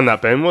reasoning behind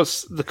that, Ben?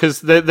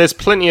 Because there's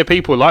plenty of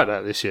people like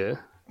that this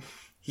year.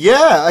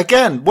 Yeah,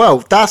 again, well,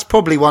 that's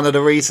probably one of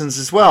the reasons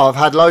as well. I've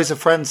had loads of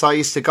friends I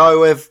used to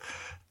go with.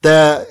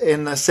 They're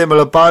in a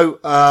similar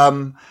boat.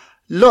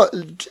 Look,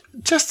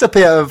 just a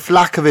bit of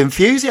lack of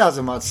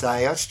enthusiasm, I'd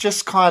say. It's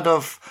just kind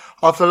of,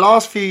 after the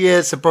last few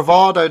years, the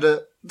bravado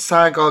that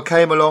Sandgaard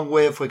came along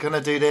with, we're going to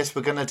do this,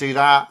 we're going to do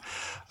that.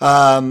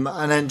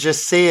 And then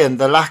just seeing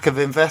the lack of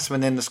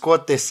investment in the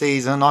squad this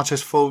season, I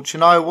just thought, you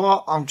know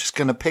what? I'm just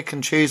going to pick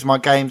and choose my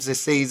games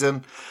this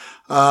season.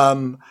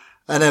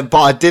 But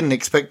I didn't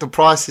expect the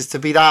prices to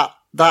be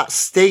that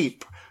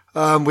steep,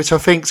 which I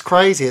think's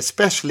crazy,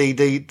 especially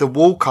the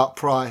walk-up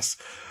price,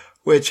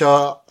 which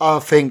I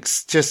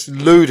think's just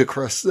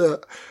ludicrous.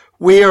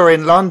 We are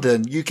in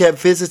London. You get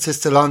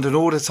visitors to London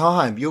all the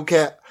time. You'll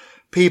get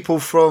people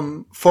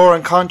from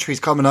foreign countries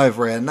coming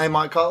over here, and they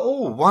might go,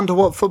 "Oh, wonder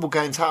what football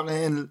game's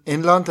happening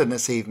in London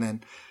this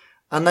evening."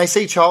 And they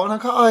see Charlton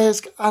and go,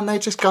 and they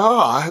just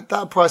go,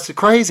 that price is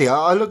crazy.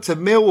 I looked at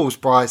Millwall's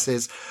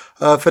prices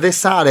for this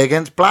Saturday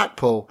against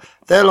Blackpool.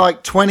 They're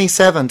like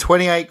 27,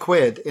 28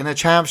 quid in a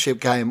championship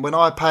game when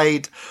I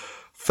paid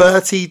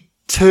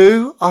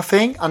 32, I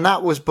think. And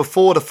that was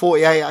before the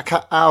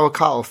 48-hour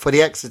cut-off for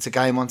the Exeter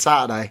game on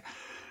Saturday.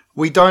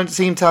 We don't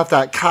seem to have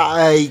that Cat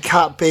A,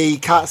 Cat B,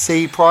 Cat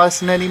C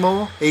pricing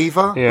anymore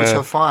either, which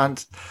I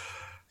find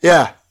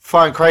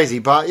crazy.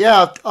 But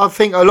I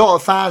think a lot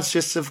of fans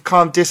just have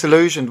become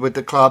disillusioned with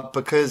the club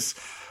because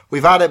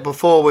we've had it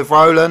before with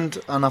Roland,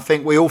 and I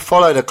think we all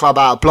follow the club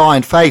out of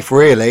blind faith,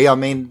 really. I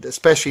mean,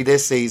 especially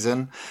this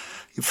season.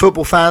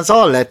 Football fans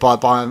are led by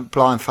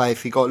blind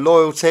faith. You've got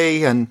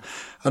loyalty and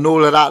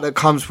all of that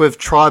comes with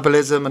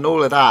tribalism and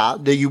all of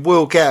that you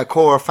will get a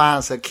core of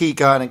fans that keep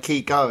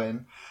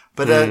going.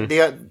 But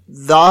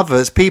the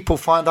others, people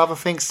find other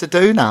things to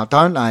do now,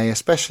 don't they?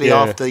 Especially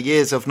after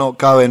years of not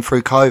going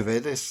through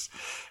COVID.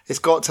 It's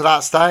got to that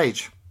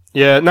stage.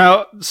 Yeah.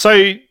 Now,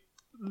 so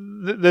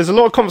there's a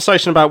lot of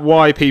conversation about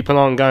why people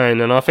aren't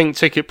going, and I think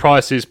ticket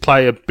prices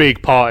play a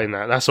big part in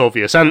that. That's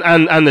obvious, and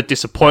the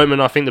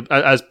disappointment. I think,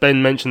 as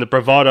Ben mentioned, the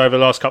bravado over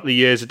the last couple of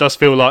years. It does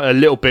feel like a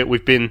little bit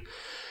we've been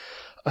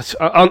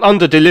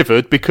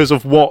under-delivered because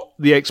of what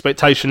the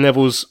expectation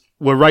levels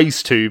were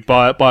raised to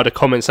by the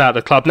comments out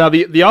of the club. Now,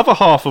 the other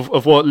half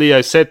of what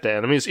Leo said there,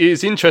 I mean,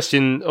 it's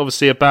interesting,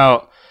 obviously,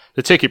 about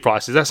the ticket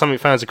prices. That's something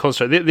fans are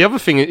concentrating. The other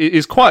thing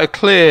is quite a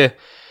clear...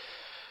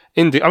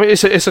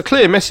 it's a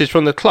clear message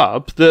from the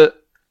club that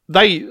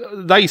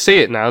they see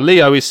it now.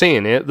 Leo is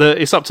seeing it, that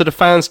it's up to the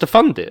fans to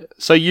fund it.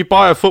 So you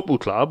buy a football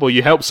club, or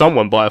you help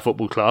someone buy a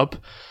football club,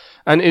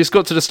 and it's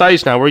got to the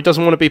stage now where he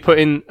doesn't want to be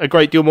putting a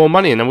great deal more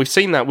money in. And we've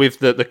seen that with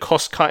the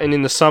cost cutting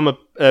in the summer,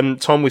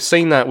 Tom. We've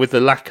seen that with the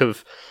lack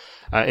of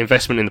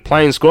investment in the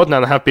playing squad.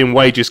 Now there have been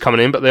wages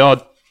coming in, but they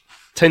are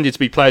tended to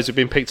be players who've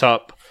been picked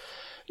up,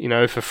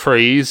 for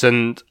frees,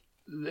 and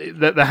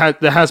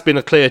there has been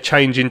a clear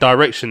change in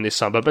direction this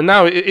summer. But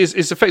now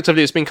it's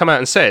effectively it's been come out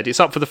and said it's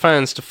up for the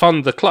fans to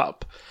fund the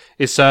club.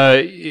 It's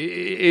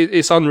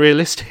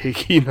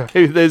unrealistic.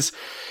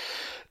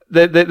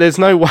 There's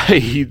no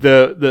way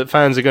that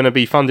fans are going to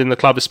be funding the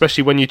club,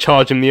 especially when you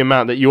charge them the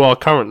amount that you are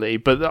currently.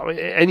 But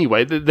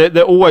anyway,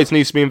 there always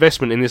needs to be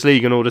investment in this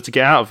league in order to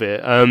get out of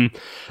it.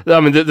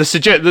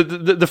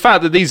 The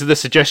fact that these are the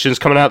suggestions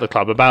coming out of the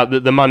club about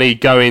the money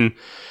going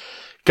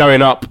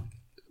up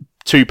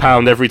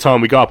 £2 every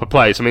time we go up a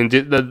place. I mean,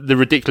 the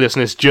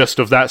ridiculousness just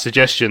of that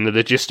suggestion, the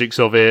logistics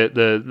of it,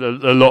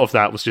 a lot of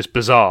that was just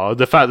bizarre.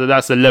 The fact that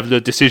that's the level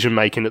of decision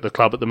making at the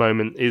club at the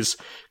moment is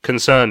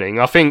concerning.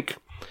 I think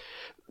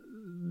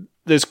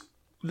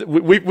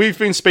we've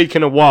been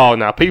speaking a while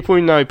now. People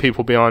who know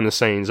people behind the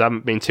scenes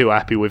haven't been too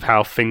happy with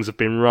how things have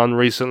been run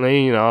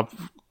recently.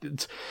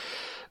 If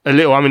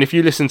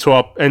you listen to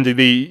our end of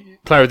the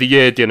Player of the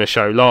Year dinner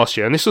show last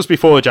year, and this was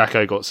before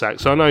Jacko got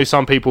sacked, so I know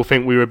some people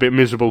think we were a bit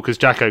miserable because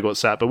Jacko got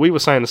sacked, but we were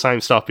saying the same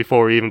stuff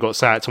before he even got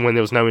sacked and when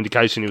there was no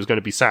indication he was going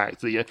to be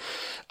sacked. The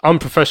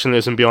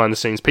unprofessionalism behind the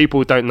scenes,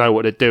 people don't know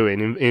what they're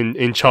doing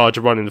in charge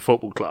of running the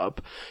football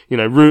club.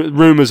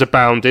 Rumours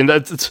abounding.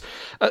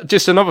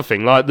 Just another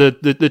thing, like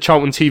the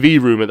Charlton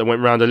TV rumour that went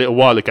around a little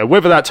while ago,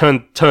 whether that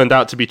turned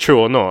out to be true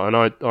or not, and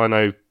I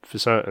know for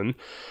certain,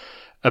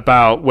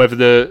 about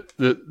whether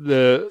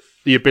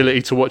the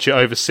ability to watch it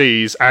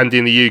overseas and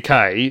in the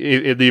UK,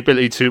 the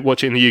ability to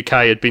watch it in the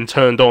UK had been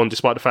turned on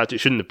despite the fact it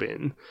shouldn't have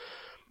been.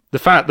 The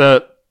fact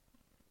that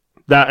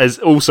has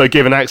also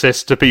given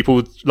access to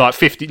people, like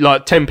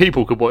 10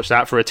 people could watch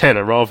that for a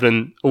tenner rather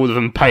than all of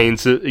them paying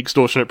to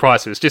extortionate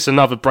prices. It's just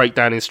another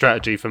breakdown in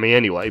strategy for me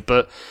anyway.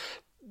 But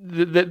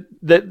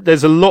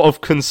there's a lot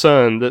of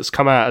concern that's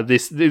come out of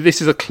this.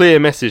 This is a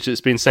clear message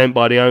that's been sent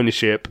by the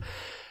ownership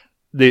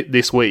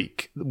this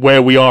week,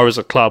 where we are as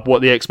a club,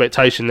 what the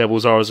expectation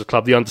levels are as a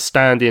club, the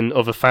understanding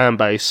of a fan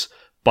base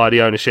by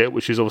the ownership,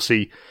 which is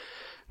obviously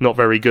not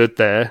very good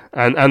there,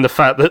 and the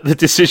fact that the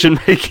decision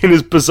making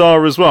is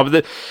bizarre as well.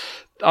 But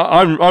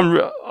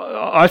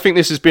I think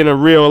this has been a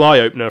real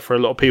eye opener for a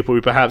lot of people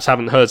who perhaps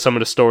haven't heard some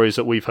of the stories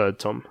that we've heard,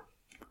 Tom.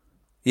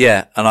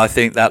 Yeah, and I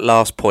think that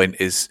last point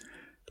is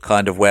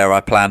kind of where I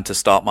plan to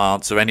start my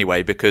answer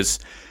anyway, because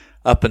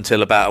up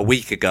until about a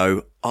week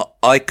ago,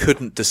 I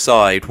couldn't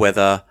decide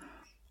whether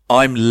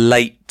I'm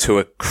late to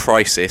a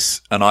crisis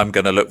and I'm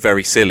going to look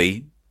very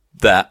silly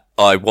that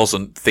I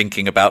wasn't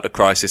thinking about the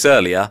crisis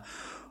earlier,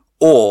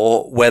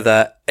 or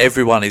whether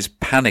everyone is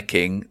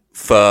panicking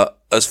for,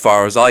 as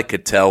far as I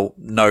could tell,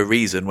 no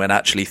reason when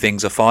actually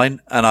things are fine.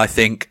 And I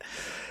think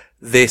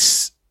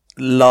this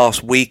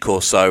last week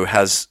or so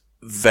has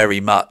very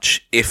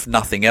much, if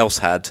nothing else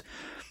had,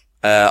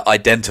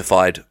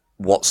 identified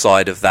what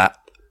side of that,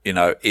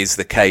 is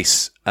the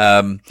case.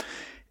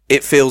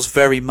 It feels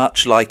very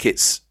much like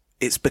it's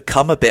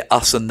become a bit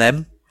us and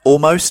them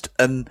almost,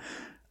 and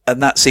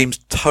that seems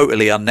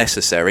totally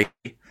unnecessary.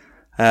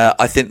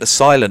 I think the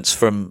silence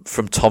from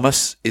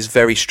Thomas is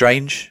very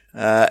strange.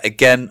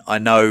 Again, I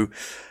know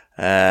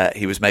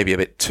He was maybe a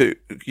bit too,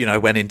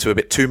 went into a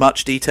bit too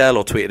much detail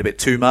or tweeted a bit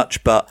too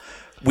much, but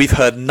we've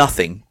heard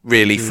nothing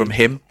really from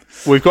him.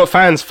 We've got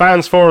fans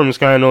forums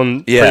going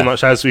on pretty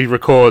much as we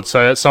record,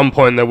 so at some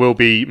point there will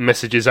be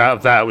messages out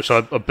of that, which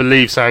I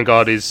believe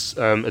Sandgaard is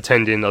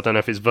attending. I don't know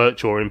if it's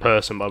virtual or in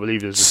person, but I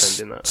believe he's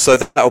attending that. So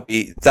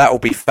that'll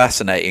be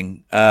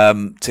fascinating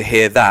to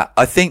hear that.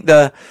 I think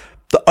the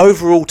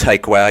overall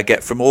takeaway I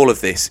get from all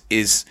of this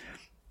is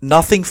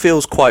nothing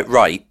feels quite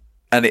right,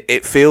 and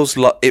it feels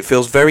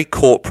very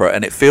corporate,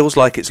 and it feels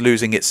like it's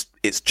losing its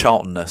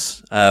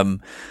Charltonness.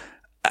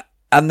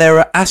 And there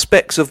are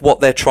aspects of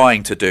what they're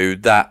trying to do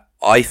that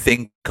I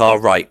think are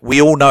right.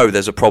 We all know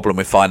there's a problem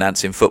with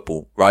finance in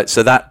football, right?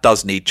 So that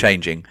does need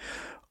changing.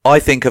 I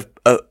think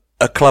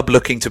a club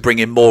looking to bring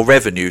in more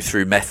revenue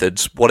through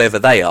methods, whatever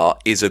they are,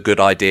 is a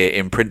good idea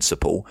in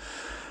principle.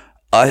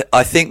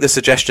 I think the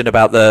suggestion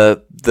about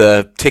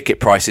the ticket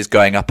prices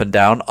going up and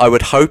down, I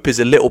would hope is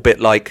a little bit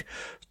like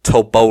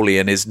Todd Boehly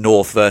and his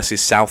North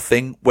versus South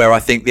thing, where I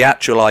think the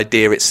actual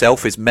idea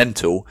itself is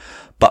mental,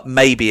 but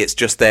maybe it's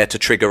just there to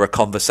trigger a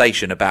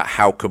conversation about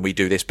how can we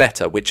do this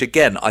better, which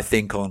again, I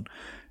think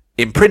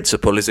in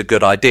principle is a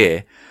good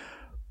idea.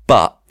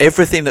 But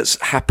everything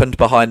that's happened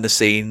behind the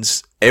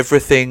scenes,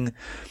 everything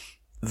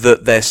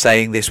that they're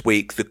saying this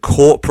week, the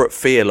corporate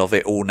feel of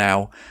it all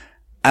now,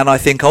 and I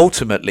think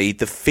ultimately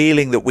the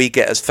feeling that we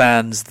get as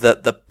fans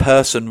that the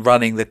person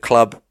running the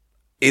club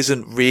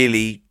isn't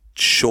really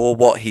sure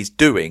what he's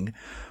doing,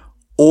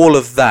 all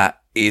of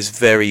that is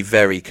very,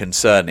 very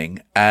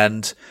concerning.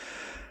 And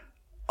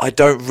I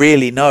don't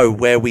really know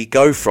where we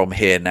go from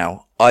here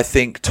now. I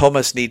think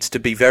Thomas needs to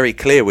be very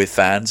clear with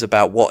fans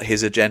about what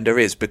his agenda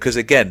is, because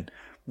again,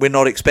 we're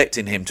not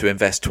expecting him to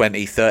invest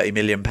 £20-30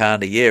 million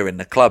a year in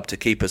the club to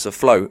keep us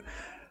afloat.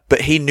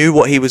 But he knew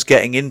what he was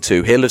getting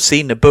into. He'll have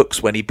seen the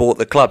books when he bought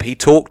the club. He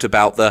talked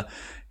about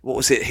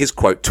his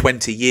quote,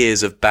 20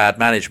 years of bad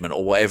management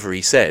or whatever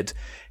he said.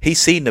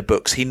 He's seen the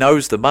books. He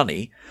knows the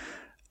money.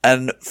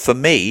 And for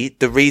me,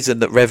 the reason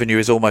that revenue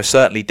is almost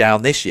certainly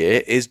down this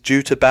year is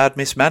due to bad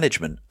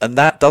mismanagement. And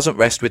that doesn't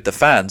rest with the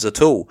fans at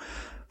all.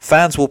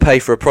 Fans will pay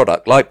for a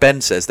product. Like Ben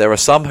says, there are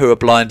some who are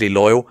blindly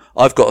loyal.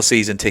 I've got a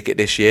season ticket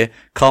this year.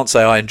 Can't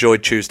say I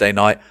enjoyed Tuesday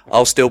night.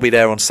 I'll still be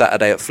there on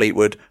Saturday at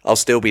Fleetwood. I'll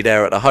still be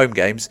there at the home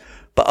games.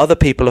 But other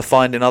people are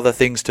finding other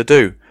things to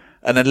do.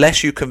 And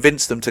unless you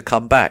convince them to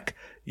come back,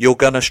 you're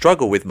going to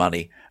struggle with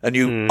money. And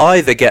you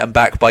either get them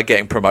back by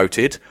getting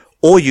promoted,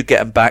 or you get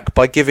them back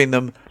by giving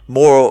them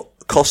more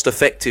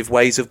cost-effective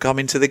ways of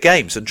coming to the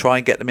games and try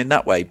and get them in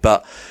that way.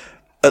 But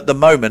at the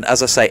moment,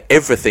 as I say,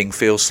 everything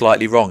feels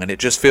slightly wrong, and it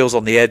just feels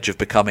on the edge of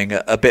becoming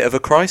a bit of a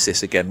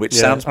crisis again, which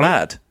sounds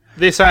mad.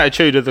 This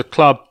attitude of the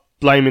club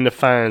blaming the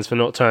fans for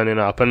not turning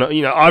up, and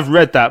I've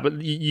read that,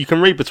 but you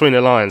can read between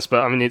the lines.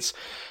 But I mean, it's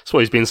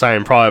what he's been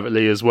saying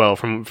privately as well,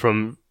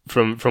 from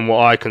what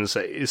I can see.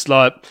 It's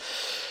like,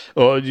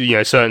 or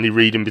certainly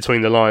reading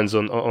between the lines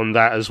on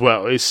that as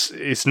well.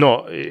 It's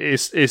not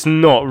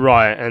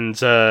right, and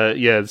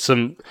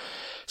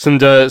some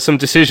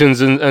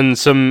decisions and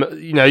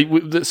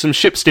some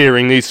ship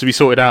steering needs to be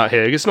sorted out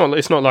here. It's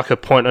not like a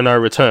point of no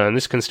return.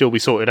 This can still be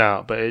sorted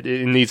out, but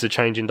it needs a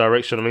change in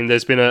direction. I mean,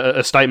 there's been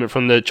a statement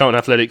from the Charlton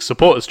Athletics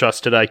Supporters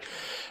Trust today,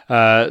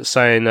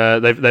 saying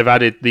they've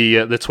added the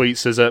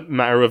tweets as a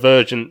matter of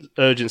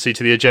urgency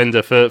to the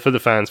agenda for the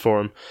fans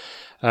forum.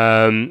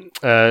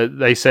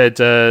 They said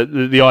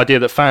the idea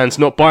that fans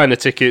not buying the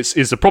tickets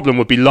is the problem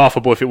would be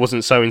laughable if it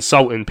wasn't so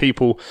insulting.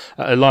 People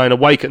are lying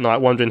awake at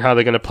night wondering how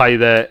they're going to pay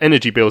their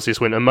energy bills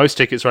this winter. Most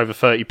tickets are over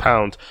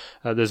 £30.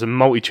 There's a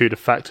multitude of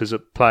factors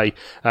at play.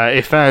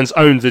 If fans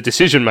owned the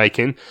decision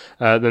making,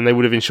 then they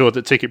would have ensured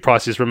that ticket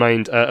prices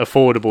remained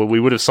affordable. We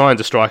would have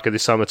signed a striker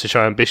this summer to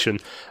show ambition.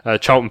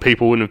 Charlton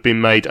people wouldn't have been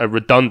made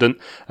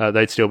redundant.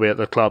 They'd still be at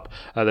the club.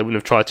 They wouldn't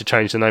have tried to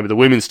change the name of the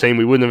women's team.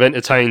 We wouldn't have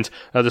entertained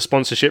the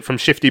sponsorship from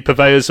shifty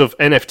purveyors of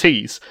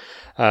NFTs.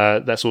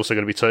 That's also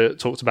going to be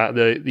talked about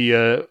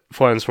the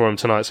Fans Forum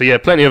tonight. So yeah,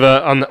 plenty of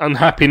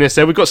unhappiness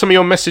there. We've got some of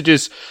your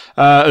messages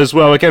as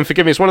well. Again,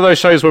 forgive me, it's one of those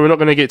shows where we're not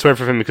going to get to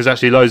everything because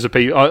actually loads of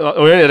people, I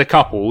only had a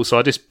couple, so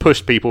I just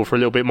pushed people for a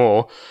little bit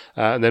more,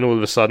 and then all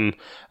of a sudden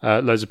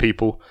loads of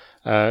people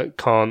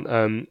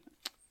can't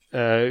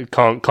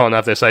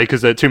have their say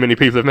because there are too many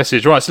people have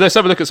messaged. Right, so let's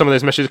have a look at some of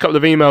those messages. A couple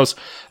of emails.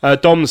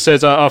 Dom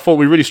says, I thought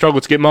we really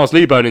struggled to get Miles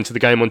Leaburn into the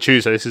game on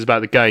Tuesday. This is about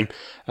the game.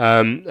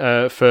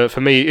 For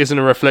me, it isn't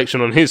a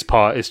reflection on his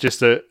part. It's just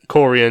that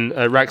Corey and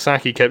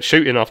Raksaki kept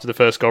shooting after the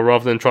first goal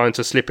rather than trying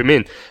to slip him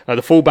in. The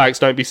fullbacks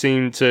don't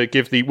seem to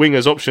give the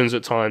wingers options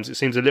at times. It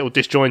seems a little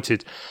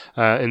disjointed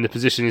in the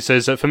position. He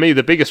says, for me,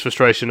 the biggest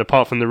frustration,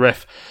 apart from the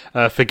ref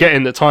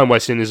forgetting that time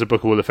wasting is a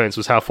bookable offence,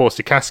 was how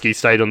Forster-Caskey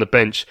stayed on the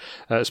bench,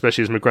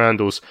 especially as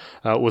McGrandles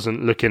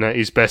wasn't looking at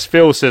his best.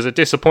 Phil says,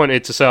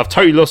 disappointed to say I've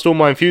totally lost all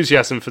my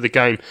enthusiasm for the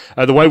game.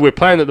 The way we're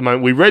playing at the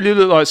moment, we rarely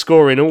look like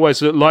scoring,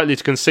 always look likely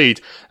to concede.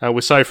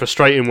 We're so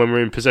frustrating when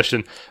we're in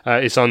possession.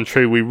 It's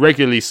untrue. We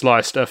regularly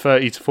sliced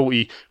 30 to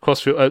 40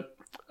 crossfield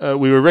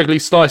we were regularly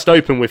sliced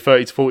open with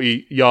 30 to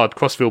 40 yard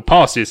crossfield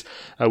passes.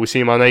 We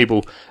seem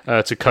unable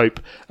to cope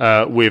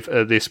with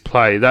this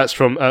play. That's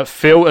from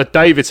Phil.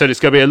 David said it's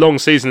going to be a long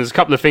season. There's a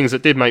couple of things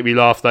that did make me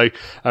laugh though.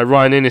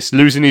 Ryan Innes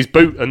losing his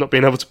boot and not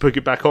being able to put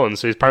it back on.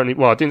 So he's apparently,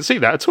 well, I didn't see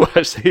that at all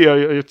actually.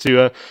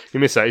 You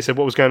missed that. He said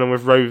what was going on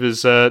with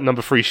Rovers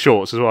number 3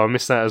 shorts as well. I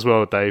missed that as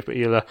well, Dave, but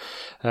you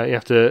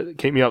have to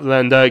keep me up there.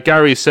 And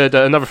Gary said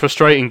another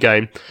frustrating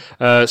game.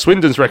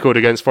 Swindon's record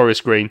against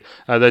Forest Green,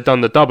 they've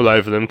done the double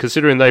over them.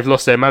 Considering they've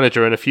lost their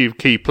manager and a few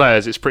key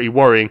players, it's pretty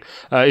worrying.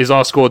 Is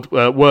our squad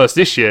worse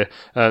this year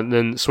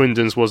than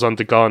Swindon's was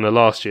under Garner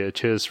last year?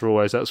 Cheers for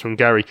always. That's from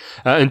Gary.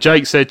 And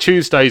Jake said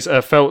Tuesdays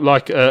felt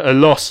like a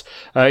loss.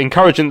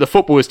 Encouraging the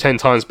football is 10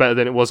 times better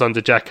than it was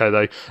under Jacko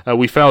though.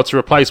 We failed to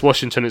replace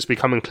Washington. It's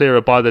becoming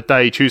clearer by the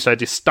day. Tuesday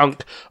just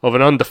stunk of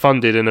an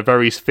underfunded and a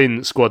very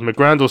thin squad.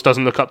 McGrandles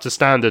doesn't look up to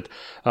standard.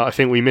 I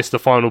think we missed the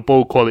final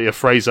ball quality of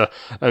Fraser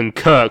and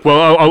Kirk.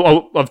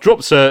 Well, I've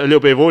dropped a little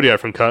bit of audio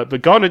from Kirk,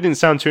 but Garner didn't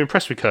sound too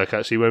impressed with Kirk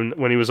actually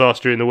when he was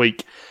asked during the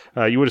week.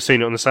 You would have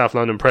seen it on the South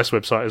London Press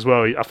website as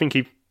well. I think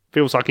he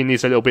feels like he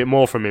needs a little bit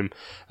more from him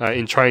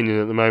in training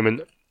at the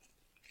moment.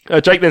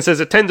 Jake then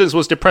says attendance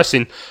was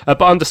depressing, but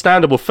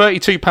understandable.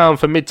 £32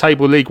 for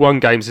mid-table League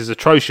One games is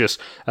atrocious.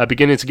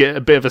 Beginning to get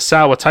a bit of a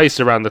sour taste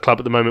around the club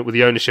at the moment with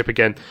the ownership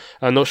again.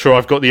 I'm not sure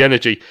I've got the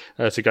energy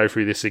to go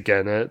through this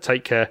again.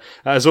 Take care.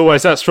 As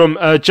always, that's from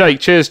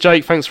Jake. Cheers,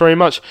 Jake. Thanks very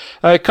much.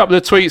 A couple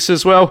of tweets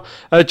as well.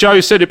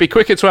 Joe said it'd be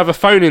quicker to have a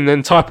phone in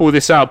than type all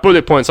this out.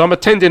 Bullet points. I'm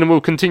attending and will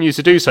continue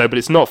to do so, but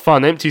it's not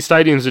fun. Empty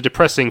stadiums are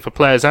depressing for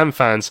players and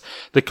fans.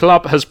 The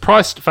club has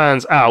priced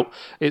fans out.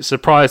 It's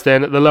surprised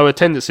then at the low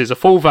attendances. A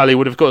full Valley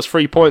would have got us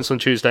 3 points on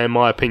Tuesday, in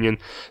my opinion.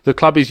 The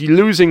club is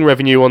losing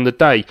revenue on the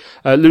day,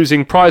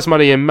 losing prize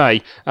money in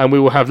May, and we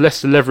will have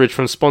less leverage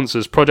from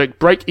sponsors. Project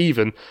Break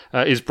Even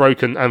is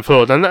broken and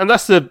flawed, and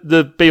that's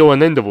the be all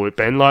and end of it,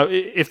 Ben. Like,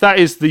 if that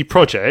is the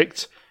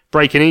project,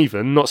 breaking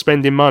even, not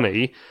spending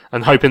money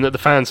and hoping that the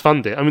fans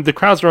fund it, I mean, the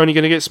crowds are only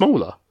going to get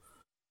smaller.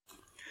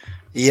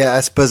 Yeah,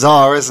 it's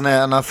bizarre, isn't it?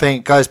 And I think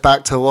it goes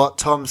back to what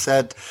Tom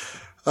said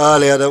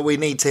earlier, that we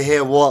need to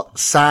hear what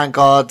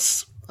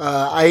Sandgaard's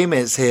aim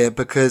is here,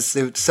 because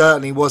it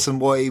certainly wasn't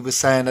what he was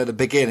saying at the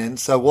beginning.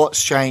 So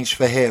what's changed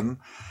for him?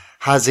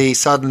 Has he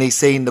suddenly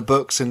seen the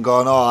books and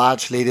gone, oh,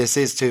 actually this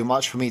is too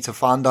much for me to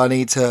fund, I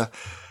need to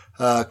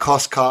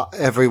cost cut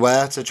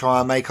everywhere to try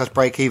and make us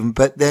break even?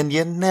 But then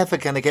you're never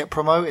going to get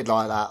promoted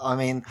like that. I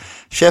mean,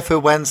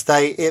 Sheffield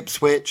Wednesday,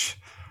 Ipswich,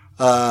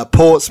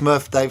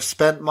 Portsmouth, they've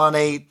spent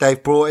money,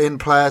 they've brought in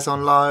players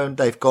on loan,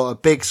 they've got a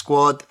big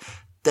squad.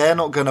 They're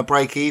not going to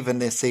break even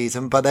this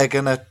season, but they're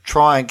going to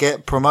try and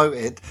get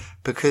promoted,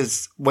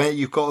 because when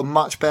you've got a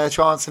much better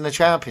chance in the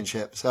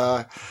Championship.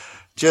 So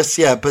just,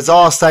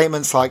 bizarre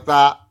statements like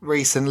that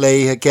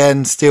recently,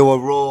 again, still a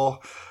roar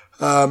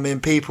in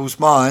people's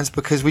minds,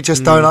 because we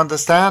just don't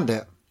understand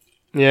it.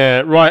 Yeah,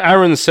 right.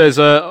 Aaron says,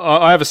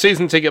 I have a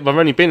season ticket, but I've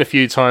only been a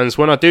few times.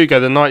 When I do go,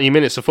 the 90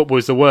 minutes of football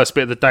is the worst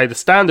bit of the day. The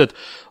standard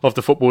of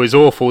the football is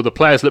awful. The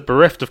players look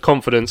bereft of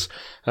confidence.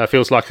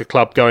 Feels like a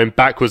club going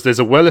backwards. There's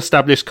a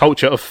well-established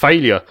culture of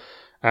failure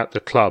at the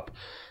club.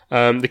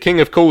 The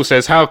King of Cool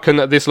says, how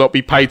can this lot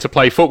be paid to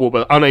play football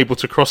but unable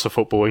to cross a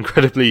football?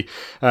 Incredibly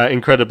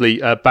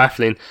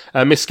baffling.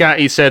 Miss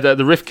Scatty said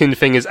the Rifkin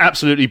thing is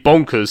absolutely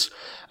bonkers.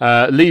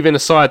 Leaving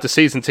aside the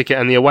season ticket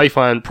and the away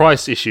fan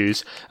price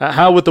issues,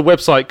 how would the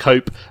website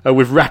cope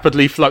with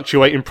rapidly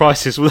fluctuating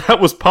prices? Well, that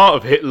was part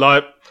of it.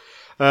 Like,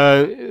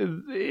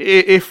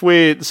 if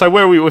where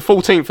are we? We're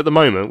 14th at the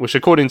moment, which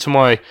according to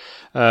my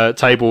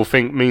table, I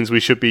think means we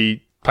should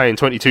be paying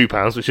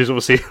 £22, which is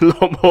obviously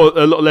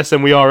a lot less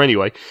than we are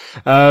anyway.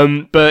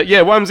 But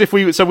yeah, what happens if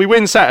we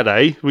win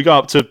Saturday, we go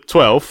up to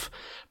 12th,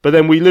 but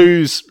then we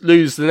lose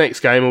the next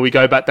game and we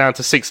go back down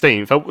to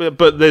 16th.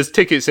 But there's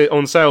tickets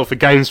on sale for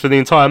games for the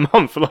entire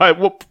month. Like,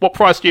 what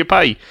price do you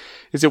pay?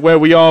 Is it where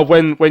we are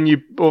when you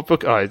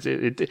book?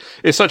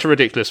 It's such a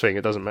ridiculous thing.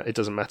 It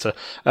doesn't matter.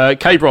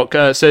 K Brock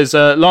says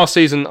last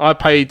season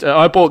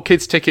I bought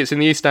kids tickets in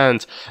the East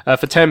End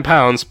for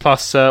 £10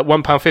 plus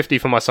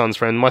 £1.50 for my son's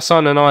friend. My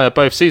son and I are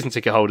both season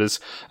ticket holders.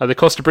 The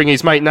cost to bring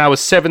his mate now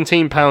is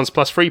 £17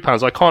 plus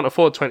 £3. I can't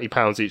afford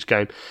 £20 each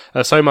game.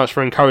 So much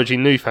for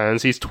encouraging new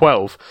fans. He's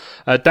 12.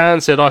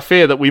 Dan said, I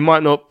fear that we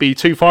might not be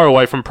too far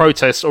away from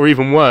protests, or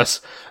even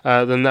worse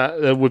than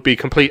that. There would be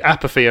complete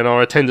apathy and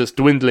our attendance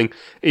dwindling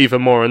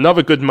even more.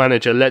 Another good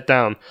manager let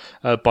down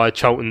by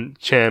Charlton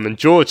chairman.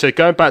 George said,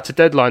 going back to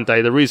deadline day,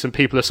 the reason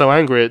people are so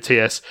angry at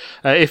TS,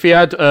 if he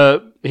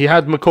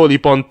had Macaulay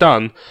Bond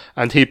done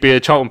and he'd be a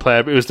Charlton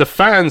player, but it was the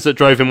fans that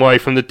drove him away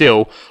from the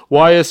deal.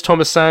 Why is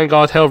Thomas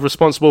Sandgaard held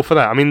responsible for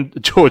that? I mean,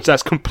 George,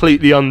 that's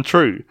completely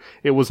untrue.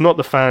 It was not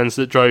the fans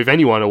that drove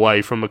anyone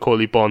away from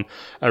Macaulay Bond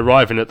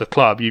arriving at the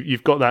club.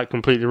 You've got that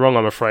completely wrong,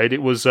 I'm afraid.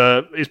 It was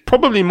it's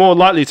probably more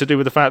likely to do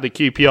with the fact that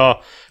QPR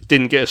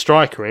didn't get a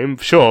striker in,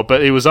 sure,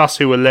 but it was us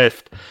who were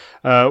left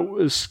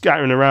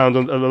scattering around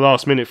at the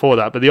last minute for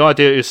that. But the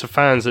idea is for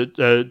fans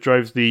that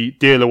drove the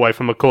deal away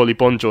from Macaulay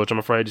Bongeorge, I'm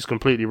afraid, is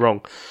completely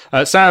wrong.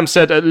 Sam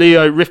said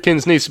Leo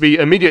Rifkins needs to be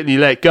immediately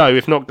let go.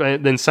 If not,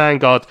 then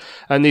Sandgaard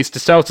needs to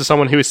sell to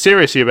someone who is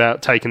seriously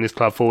about taking this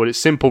club forward. It's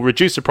simple.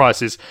 Reduce the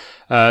prices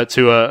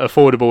to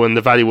affordable, and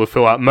the value will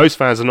fill out. Most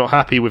fans are not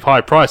happy with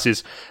high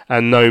prices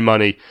and no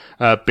money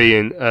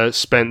being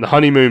spent. The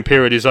honeymoon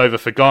period is over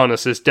for Garner,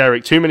 says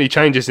Derek. Too many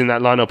changes in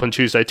that lineup on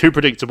Tuesday. Too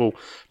predictable,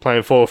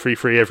 playing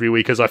 4-3-3 every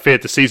week. As I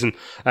feared, the season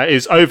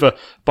is over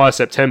by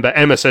September.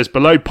 Emma says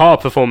below par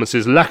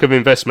performances, lack of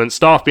investment,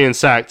 staff being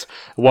sacked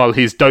while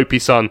his dopey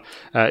son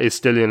is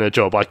still in a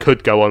job. I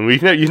could go on.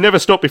 You've never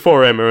stopped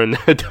before, Emma, and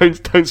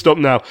don't stop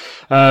now.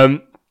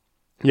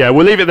 Yeah,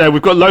 we'll leave it there.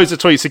 We've got loads of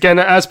tweets. Again,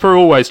 as per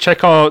always,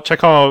 check our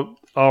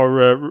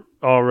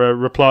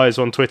replies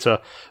on Twitter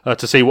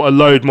to see what a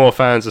load more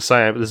fans are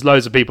saying. But there's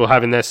loads of people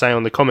having their say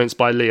on the comments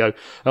by Leo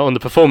on the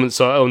performance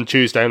on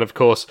Tuesday, and of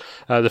course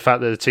the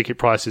fact that the ticket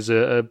prices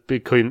are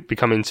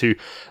becoming to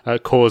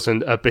cause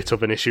a bit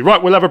of an issue.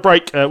 Right, we'll have a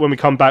break. When we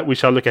come back, we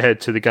shall look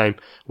ahead to the game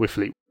with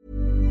Fleet.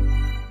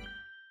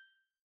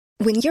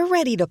 When you're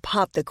ready to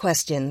pop the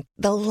question,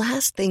 the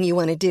last thing you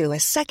want to do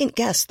is second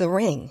guess the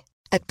ring.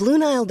 At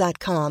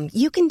BlueNile.com,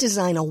 you can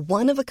design a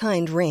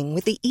one-of-a-kind ring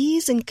with the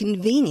ease and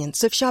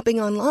convenience of shopping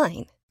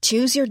online.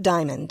 Choose your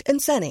diamond and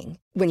setting.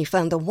 When you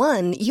find the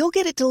one, you'll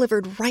get it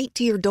delivered right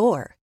to your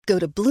door. Go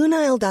to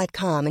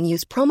BlueNile.com and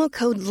use promo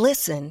code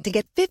LISTEN to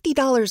get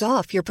 $50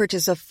 off your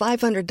purchase of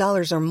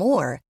 $500 or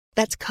more.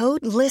 That's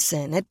code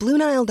LISTEN at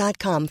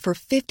BlueNile.com for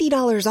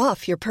 $50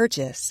 off your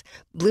purchase.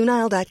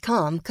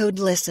 BlueNile.com, code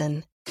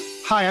LISTEN.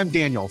 Hi, I'm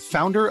Daniel,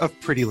 founder of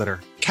Pretty Litter.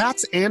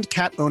 Cats and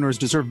cat owners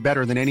deserve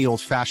better than any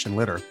old-fashioned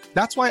litter.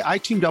 That's why I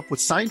teamed up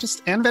with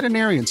scientists and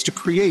veterinarians to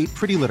create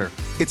Pretty Litter.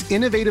 Its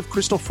innovative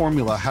crystal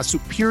formula has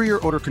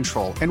superior odor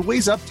control and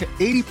weighs up to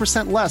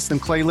 80% less than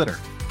clay litter.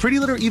 Pretty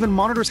Litter even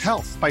monitors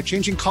health by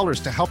changing colors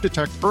to help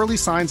detect early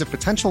signs of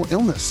potential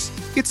illness.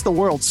 It's the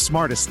world's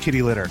smartest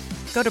kitty litter.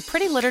 Go to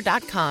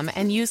prettylitter.com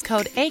and use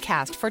code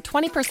ACAST for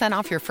 20%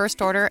 off your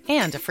first order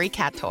and a free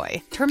cat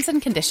toy. Terms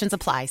and conditions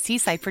apply. See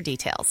site for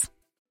details.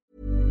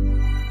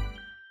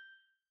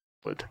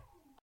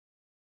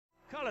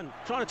 Cullen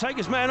trying to take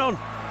his man on.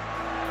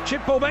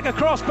 Chip ball back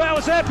across.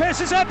 Bauer's there.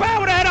 Pearce is there.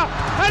 Bauer with a header.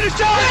 And it's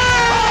Jones.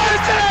 Oh,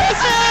 it's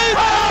in!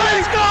 Oh,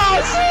 he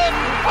scores!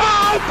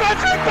 Oh,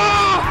 Patrick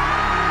Barr!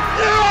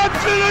 You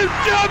absolute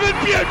German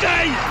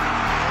beauty!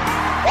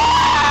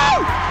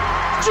 Woo!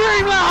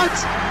 Dreamland!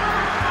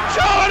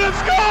 Charlton have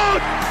scored!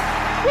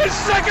 With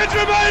seconds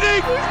remaining!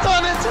 We've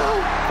done it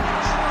all!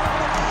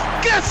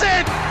 Get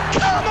in!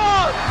 Come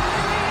on!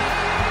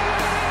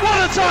 What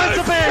a time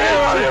to be here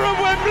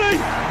at Wembley!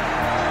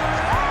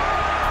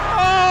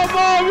 Oh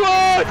my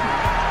word!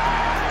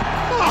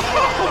 Oh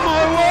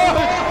my word!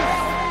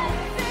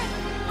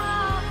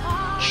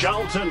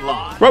 Charlton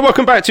Live. Right,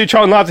 welcome back to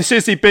Charlton Live. This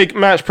is the big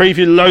match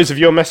preview. Loads of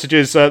your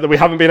messages that we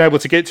haven't been able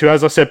to get to,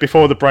 as I said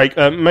before the break.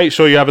 Make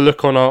sure you have a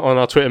look on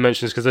our Twitter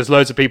mentions, because there's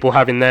loads of people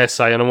having their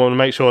say, and I want to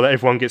make sure that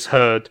everyone gets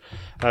heard.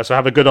 So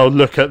have a good old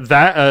look at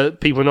that.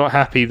 People not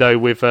happy, though,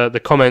 with the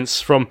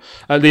comments from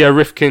Leo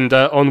Rifkind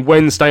on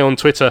Wednesday on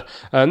Twitter.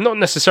 Not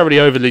necessarily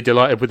overly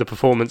delighted with the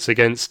performance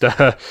against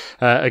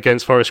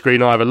Forest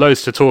Green either.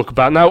 Loads to talk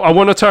about. Now, I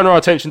want to turn our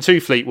attention to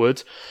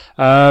Fleetwood.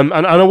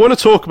 And I want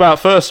to talk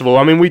about, first of all,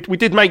 I mean, we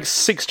did make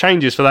 6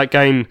 changes for that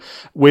game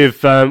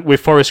with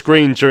Forest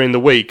Green during the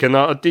week. And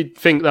I did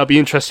think that'd be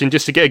interesting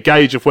just to get a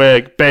gauge of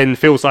where Ben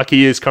feels like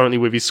he is currently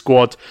with his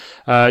squad.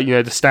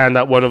 The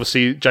stand-up one,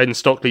 obviously, Jaden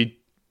Stockley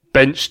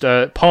benched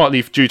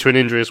partly due to an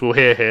injury, as we'll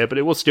hear here, but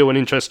it was still an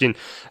interesting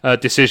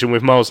decision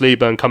with Miles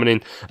Leaburn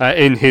coming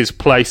in his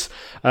place.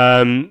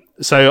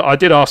 So I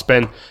did ask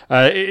Ben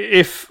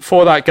if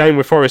for that game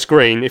with Forest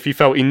Green, if he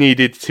felt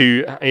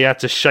he had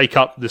to shake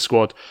up the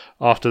squad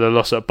after the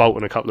loss at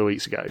Bolton a couple of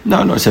weeks ago. No,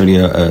 not necessarily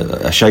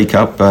a shake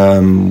up.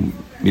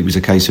 It was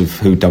a case of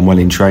who'd done well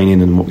in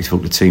training and what we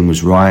thought the team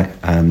was right.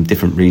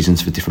 Different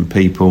reasons for different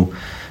people.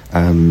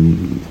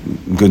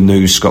 Good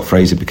news, Scott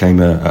Fraser became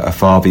a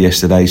father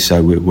yesterday,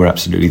 so we're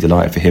absolutely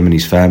delighted for him and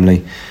his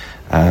family.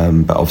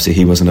 But obviously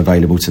he wasn't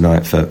available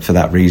tonight for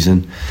that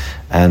reason.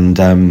 And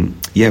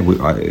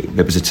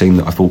there was a team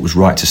that I thought was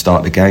right to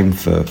start the game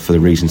for the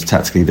reasons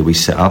tactically that we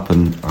set up,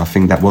 and I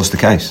think that was the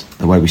case.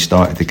 The way we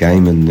started the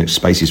game and the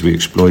spaces we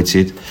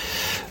exploited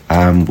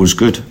was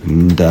good.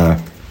 And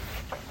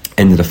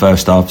end of the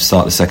first half,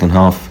 start the second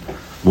half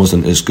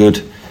wasn't as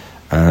good.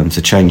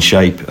 To change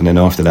shape, and then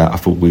after that I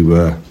thought we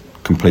were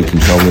complete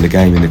control of the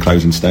game in the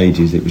closing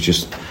stages. It was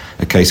just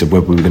a case of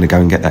whether we were going to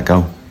go and get that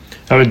goal.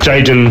 I mean,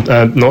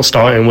 Jaden not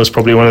starting was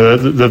probably one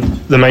of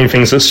the main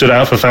things that stood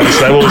out for fans.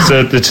 What was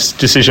the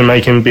decision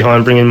making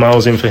behind bringing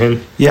Miles in for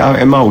him? Yeah,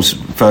 and Miles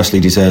firstly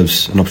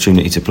deserves an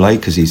opportunity to play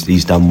because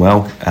he's done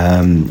well.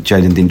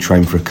 Jaden didn't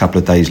train for a couple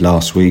of days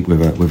last week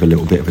with a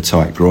little bit of a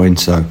tight groin,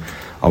 so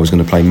I was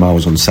going to play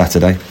Miles on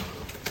Saturday.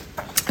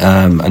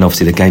 And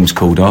obviously the game's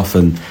called off,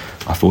 and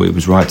I thought it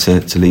was right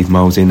to leave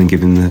Miles in and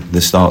give him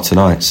the start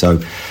tonight.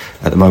 So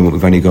at the moment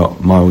we've only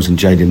got Miles and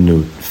Jayden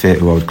who are fit,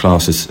 who I would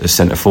class as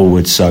centre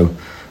forwards, so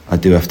I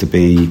do have to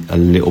be a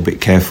little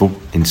bit careful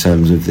in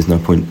terms of there's no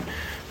point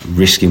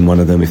risking one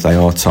of them if they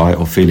are tight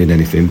or feeling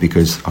anything,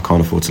 because I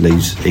can't afford to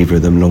lose either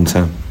of them long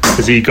term.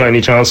 Has he got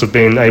any chance of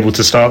being able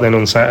to start then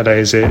on Saturday?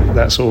 Is it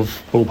that sort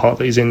of ballpark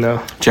that he's in now?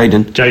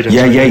 Jayden,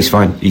 yeah, he's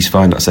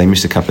fine. Like I say,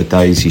 missed a couple of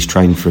days. He's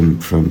trained from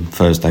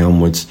Thursday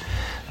onwards.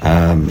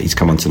 He's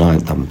come on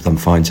tonight. I'm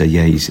fine. So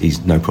yeah,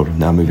 he's no problem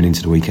now moving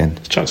into the weekend.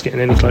 Is Chuck's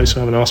getting any closer?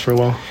 I haven't asked for a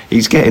while.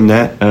 He's getting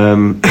there.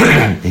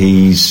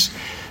 He's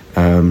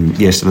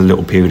still a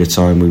little period of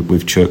time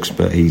with Chucks,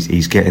 but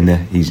he's getting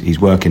there. He's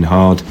working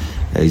hard.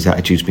 His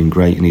attitude's been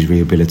great in his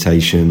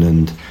rehabilitation,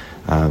 and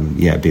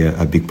it'd be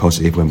a big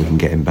positive when we can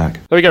get him back.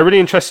 There we go.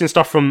 Really interesting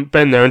stuff from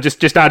Ben there, and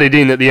just added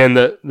in at the end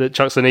that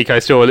Chuks Aneke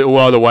is still a little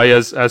while away,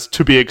 as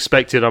to be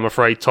expected, I'm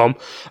afraid, Tom.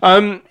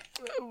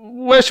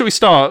 Where should we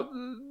start?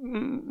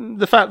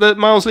 The fact that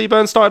Miles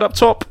Lee-Burn started up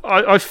top,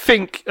 I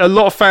think a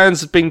lot of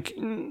fans have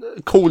been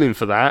calling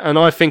for that, and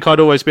I think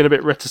I'd always been a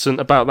bit reticent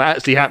about that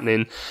actually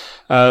happening,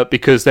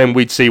 because then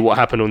we'd see what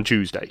happened on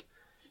Tuesday.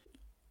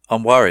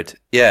 I'm worried,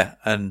 yeah,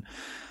 and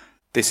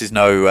this is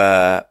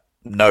no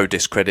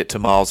discredit to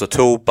Miles at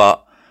all,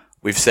 but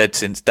we've said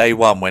since day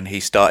one when he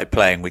started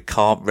playing, we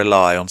can't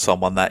rely on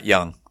someone that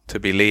young to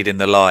be leading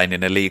the line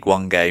in a League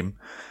One game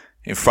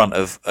in front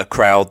of a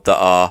crowd that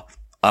are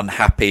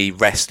unhappy,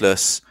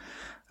 restless.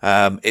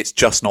 It's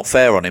just not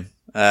fair on him,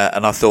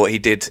 and I thought he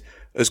did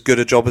as good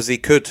a job as he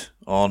could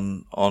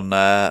on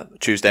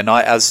Tuesday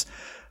night. As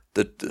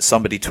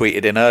somebody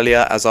tweeted in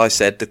earlier, as I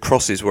said, the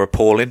crosses were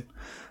appalling,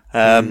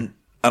 and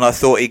I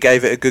thought he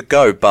gave it a good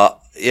go. But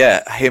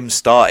yeah, him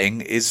starting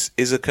is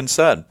a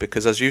concern,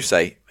 because as you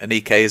say,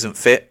 Aneke isn't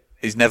fit.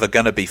 He's never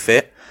going to be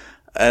fit,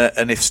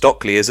 and if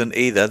Stockley isn't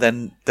either,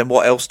 then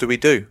what else do we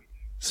do?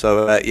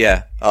 So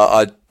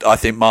I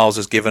think Miles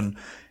has given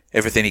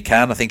everything he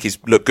can. I think he's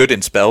looked good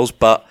in spells,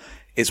 but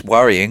it's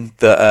worrying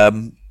that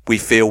we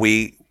feel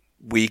we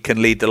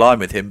can lead the line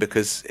with him,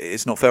 because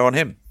it's not fair on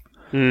him.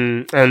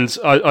 And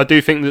I do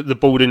think that the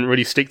ball didn't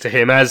really stick to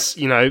him, as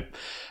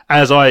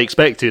I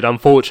expected,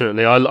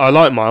 unfortunately. I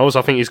like Miles.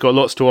 I think he's got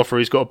lots to offer.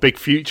 He's got a big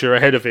future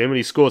ahead of him, and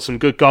he's scored some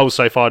good goals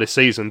so far this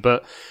season.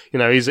 But,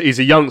 he's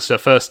a youngster.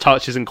 First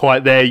touch isn't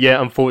quite there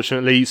yet,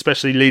 unfortunately,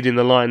 especially leading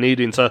the line,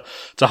 needing to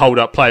hold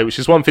up play, which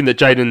is one thing that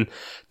Jayden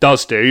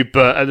does do.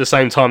 But at the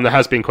same time, there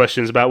has been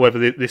questions about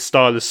whether this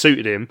style has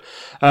suited him.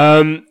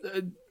 Are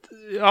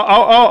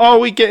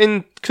we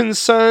getting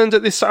concerned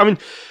at this? I mean,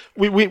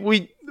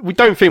 we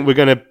don't think we're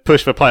going to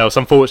push for playoffs,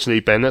 unfortunately,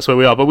 Ben. That's where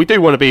we are. But we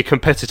do want to be a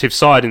competitive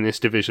side in this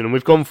division. And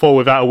we've gone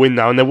forward without a win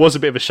now. And there was a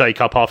bit of a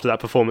shake-up after that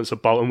performance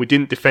at Bolton. We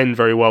didn't defend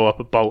very well up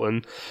at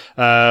Bolton.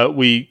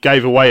 We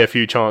gave away a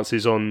few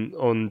chances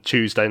on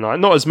Tuesday night.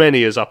 Not as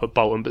many as up at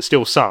Bolton, but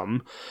still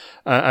some.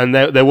 And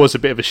there was a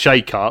bit of a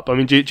shake-up. I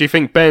mean, do you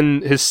think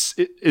Ben is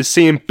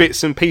seeing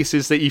bits and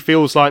pieces that he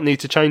feels like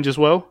need to change as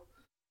well?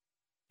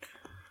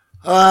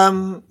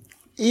 I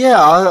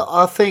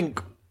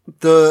think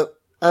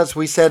as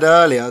we said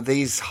earlier,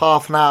 these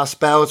half-an-hour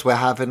spells we're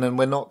having and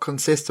we're not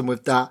consistent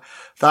with that,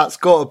 that's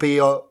got to be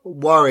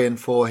worrying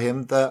for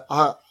him. That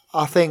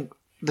I think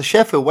the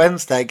Sheffield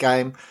Wednesday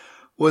game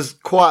was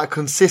quite a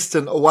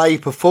consistent away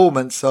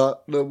performance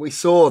that we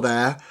saw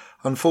there.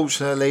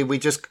 Unfortunately, we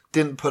just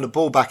didn't put the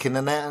ball back in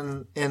the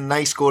net, and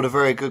they scored a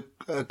very good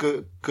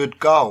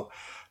goal.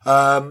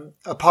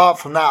 Apart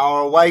from that,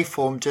 our away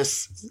form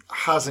just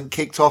hasn't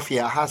kicked off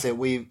yet, has it?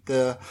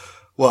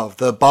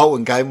 The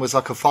Bolton game was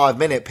like a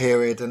 5-minute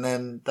period, and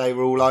then they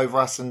were all over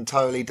us and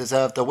totally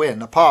deserved a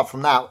win. Apart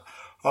from that,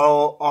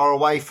 our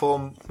away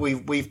form,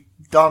 we've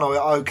done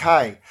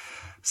okay.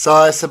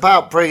 So it's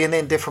about bringing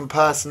in different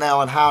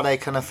personnel and how they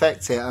can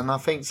affect it. And I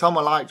think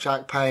someone like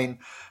Jack Payne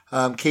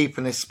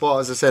keeping his spot,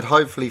 as I said,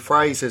 hopefully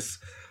Fraser's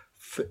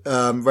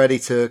ready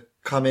to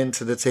come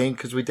into the team,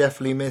 because we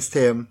definitely missed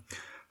him.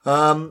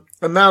 And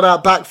now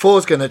that back four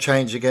is going to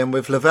change again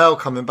with Lavelle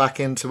coming back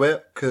into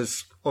it,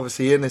 because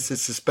obviously Innes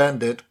is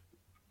suspended.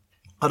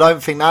 I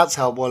don't think that's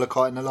helped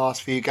Wollacott in the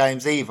last few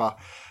games either.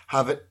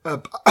 Having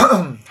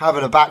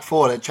a back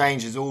four that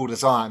changes all the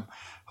time,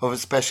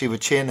 especially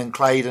with Chin and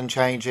Claydon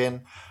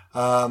changing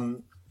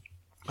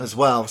as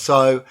well.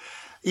 So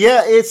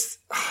yeah, it's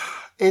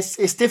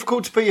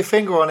difficult to put your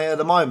finger on it at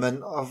the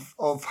moment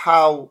of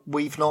how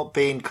we've not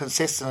been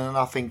consistent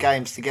enough in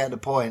games to get the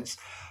points.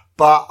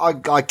 But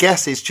I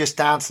guess it's just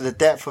down to the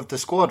depth of the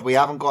squad. We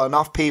haven't got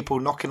enough people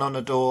knocking on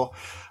the door,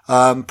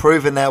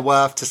 proving their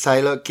worth to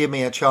say, look, give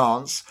me a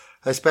chance.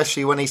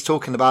 Especially when he's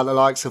talking about the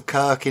likes of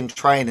Kirk in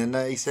training,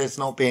 that he says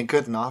not being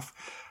good enough.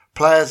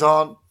 Players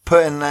aren't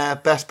putting their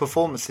best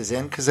performances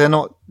in because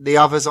the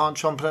others aren't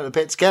chomping at the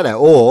bit to get it,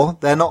 or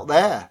they're not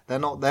there. They're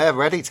not there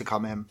ready to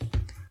come in.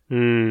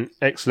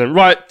 Excellent.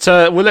 Right,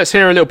 well, let's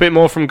hear a little bit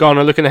more from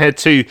Ghana. Looking ahead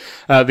to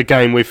the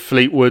game with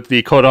Fleetwood,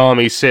 the Cod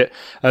Army sit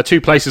 2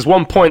 places,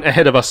 1 point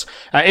ahead of us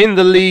in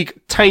the league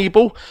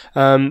table.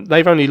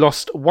 They've only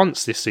lost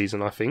once this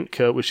season, I think,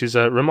 which is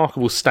a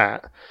remarkable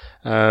stat.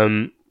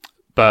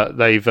 but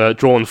they've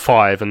drawn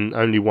 5 and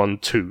only won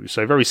 2.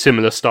 So very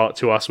similar start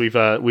to us. We've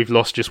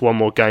lost just one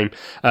more game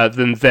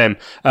than them.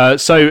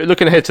 So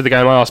looking ahead to the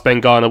game, I asked Ben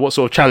Garner what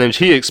sort of challenge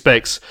he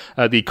expects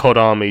the COD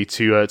Army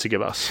to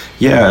give us.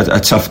 Yeah, a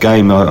tough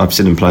game. I've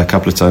seen them play a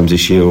couple of times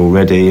this year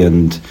already,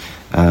 and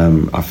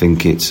I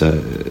think it's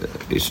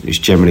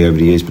generally over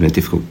the years been a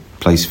difficult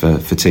place for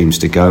teams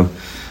to go.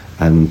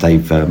 And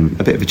they've a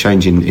bit of a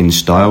change in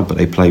style, but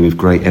they play with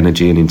great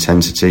energy and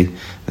intensity.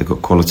 They've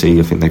got quality.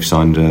 I think they've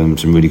signed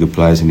some really good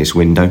players in this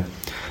window.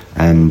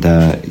 And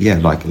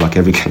like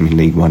every game in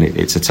League One,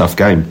 it's a tough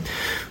game.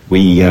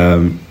 We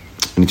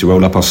need to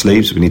roll up our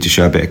sleeves. We need to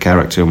show a bit of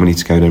character, and we need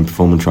to go there and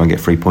perform and try and get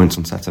 3 points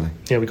on Saturday.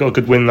 Yeah, we got a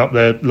good win up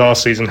there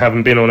last season,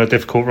 having been on a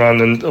difficult run,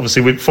 and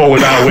obviously with 4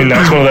 without a win,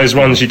 that's one of those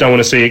runs you don't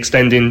want to see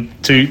extending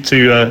too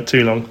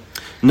long.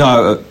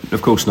 No,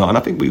 of course not. And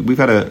I think we've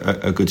had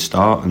a good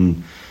start,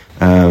 and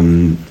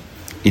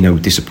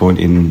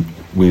disappointing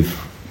with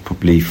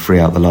probably 3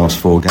 out of the last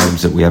 4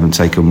 games that we haven't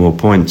taken more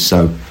points.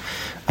 So,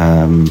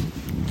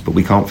 but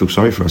we can't feel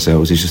sorry for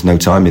ourselves. There's just no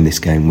time in this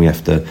game. We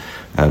have to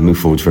move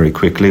forward very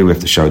quickly. We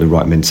have to show the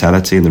right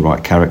mentality and the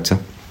right character,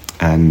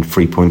 and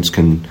 3 points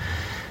can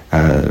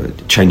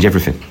change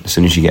everything. As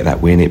soon as you get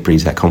that win, it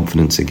breeds that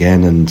confidence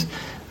again, and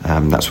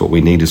that's what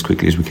we need as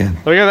quickly as we can.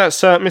 Oh yeah,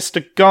 that's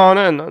Mr.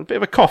 Garner, and a bit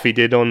of a cough he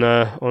did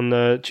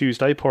on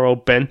Tuesday. Poor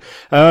old Ben.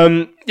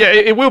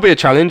 It will be a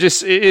challenge.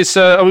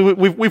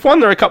 We've won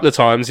there a couple of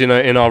times, in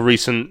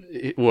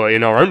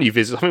our only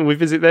visit. I think we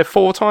visited there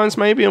 4 times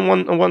maybe, and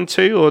won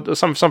 2, or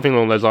something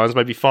along those lines,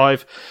 maybe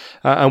 5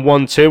 and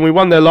 1 2. And we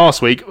won there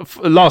last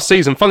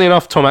season. Funnily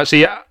enough, Tom,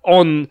 actually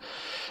on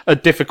a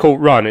difficult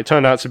run. It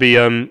turned out to be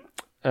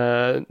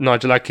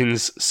Nigel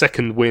Adkins'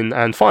 second win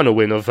and final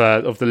win of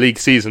the league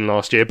season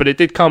last year, but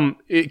it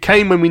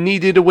came when we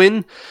needed a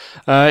win.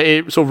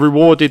 It sort of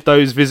rewarded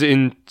those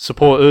visiting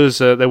supporters.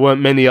 There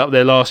weren't many up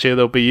there last year.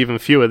 There'll be even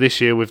fewer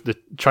this year with the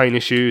train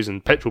issues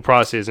and petrol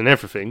prices and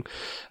everything.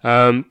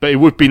 But it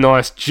would be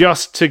nice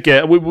just to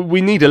get.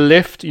 We need a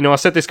lift. I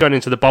said this going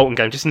into the Bolton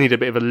game. Just need a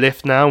bit of a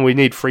lift now. We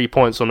need 3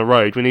 points on the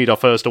road. We need our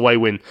first away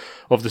win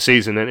of the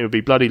season, and it would be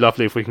bloody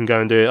lovely if we can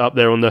go and do it up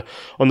there on the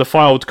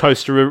Fylde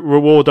coast to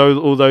reward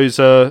all those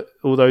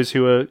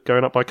who are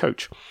going up by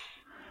coach.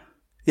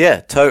 Yeah,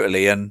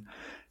 totally, and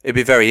it'd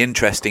be very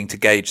interesting to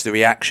gauge the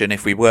reaction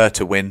if we were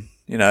to win.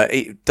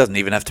 It doesn't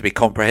even have to be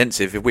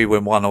comprehensive. If we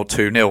win 1 or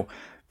 2-0,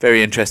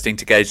 very interesting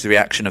to gauge the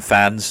reaction of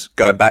fans.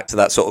 Going back to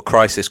that sort of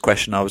crisis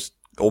question I was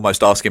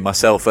almost asking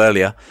myself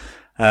earlier,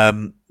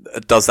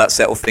 does that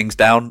settle things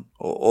down,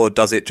 or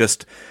does it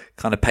just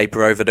kind of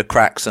paper over the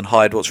cracks and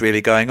hide what's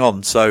really going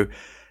on? So,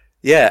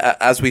 yeah,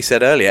 as we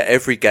said earlier,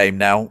 every game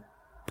now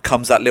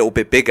becomes that little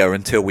bit bigger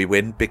until we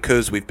win,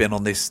 because we've been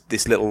on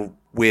this little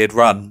weird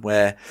run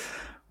where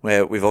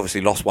we've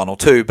obviously lost 1 or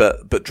 2,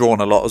 but drawn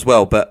a lot as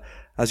well. But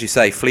as you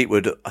say,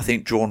 Fleetwood, I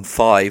think, drawn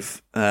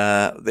 5,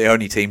 the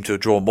only team to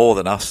have drawn more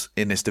than us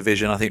in this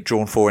division. I think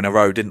drawn 4 in a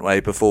row, didn't we,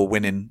 before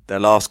winning their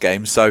last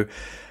game. So,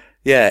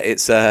 yeah,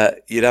 it's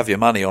you'd have your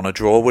money on a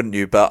draw, wouldn't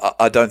you? But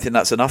I don't think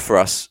that's enough for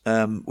us.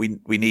 We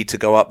need to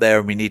go up there,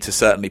 and we need to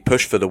certainly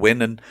push for the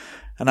win.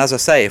 And as I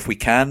say, if it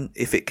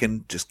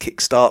can just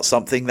kickstart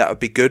something, that would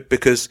be good,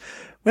 because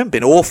we haven't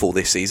been awful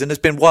this season. There's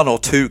been 1 or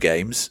 2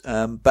 games.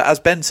 But as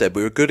Ben said,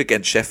 we were good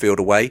against Sheffield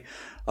away.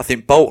 I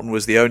think Bolton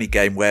was the only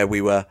game where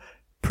we were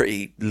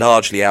pretty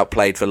largely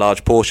outplayed for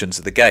large portions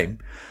of the game.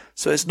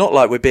 So it's not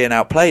like we're being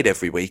outplayed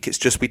every week. It's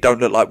just we don't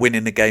look like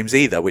winning the games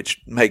either,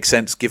 which makes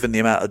sense given the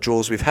amount of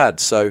draws we've had.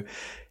 So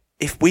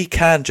if we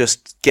can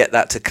just get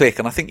that to click,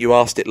 and I think you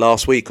asked it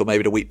last week or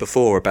maybe the week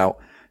before about,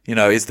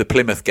 is the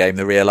Plymouth game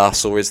the real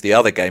us, or is the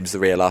other games the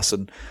real us?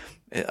 And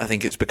I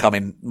think it's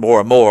becoming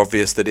more and more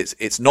obvious that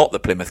it's not the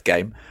Plymouth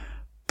game.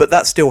 But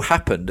that still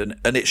happened,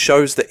 and it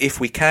shows that if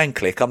we can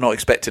click, I'm not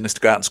expecting us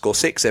to go out and score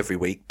 6 every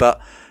week,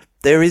 but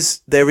there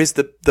is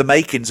the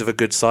makings of a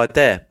good side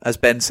there. As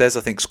Ben says,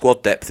 I think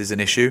squad depth is an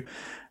issue,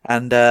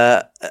 and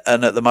at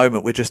the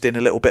moment we're just in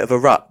a little bit of a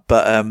rut.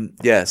 But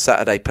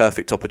Saturday,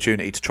 perfect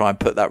opportunity to try and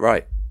put that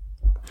right.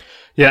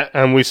 Yeah,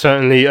 and we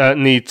certainly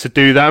need to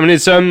do that. I mean,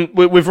 it's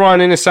with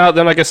Ryan Innes out,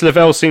 then I guess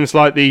Lavelle seems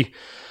like the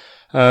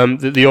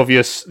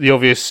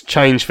obvious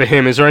change for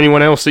him. Is there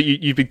anyone else that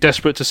you'd be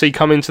desperate to see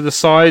come into the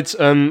side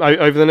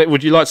over the next?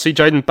 Would you like to see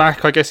Jaden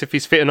back, I guess, if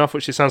he's fit enough,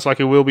 which it sounds like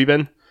he will be,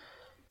 Ben?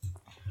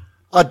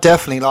 I'd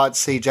definitely like to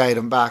see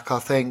Jaden back. I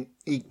think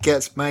he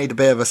gets made a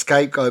bit of a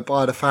scapegoat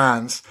by the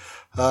fans.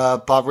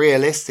 But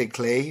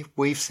realistically,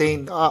 we've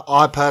seen,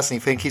 I personally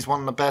think he's one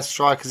of the best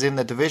strikers in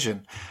the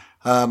division.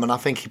 And I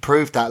think he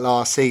proved that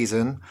last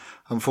season.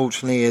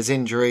 Unfortunately, his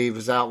injury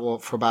was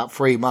out for about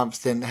 3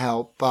 months, didn't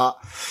help. But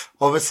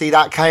obviously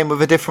that came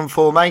with a different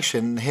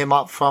formation. Him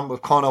up front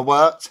with Connor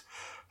worked.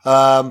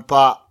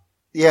 But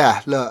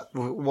yeah, look,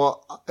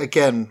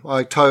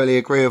 I totally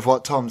agree with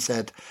what Tom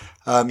said.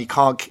 You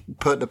can't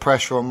put the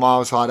pressure on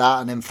Miles like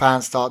that and then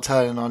fans start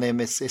turning on him.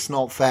 It's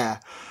not fair.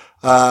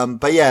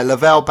 But yeah,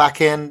 Lavelle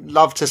back in.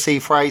 Love to see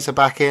Fraser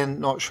back in.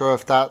 Not sure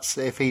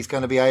if he's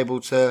going to be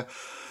able to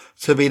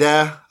be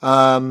there.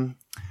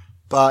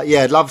 But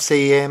yeah, I'd love to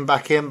see him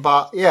back in.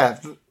 But yeah,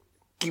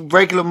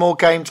 regular more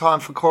game time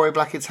for Corey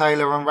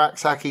Blackett-Taylor and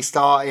Rak-Sakyi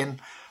starting,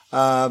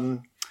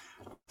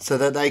 so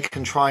that they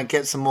can try and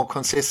get some more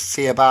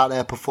consistency about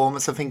their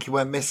performance. I think he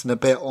went missing a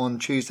bit on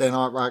Tuesday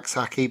night,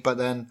 Rak-Sakyi, but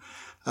then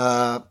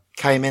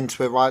came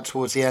into it right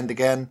towards the end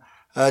again.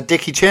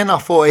 Dickie Chin, I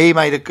thought he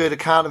made a good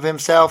account of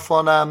himself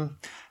on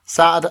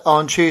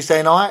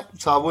Tuesday night,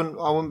 so I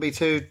wouldn't be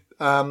too.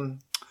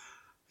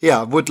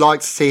 I would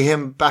like to see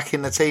him back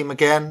in the team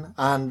again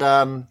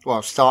and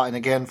starting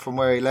again from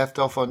where he left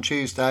off on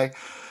Tuesday.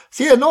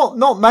 So yeah,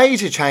 not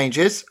major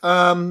changes.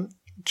 I'd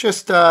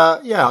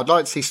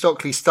like to see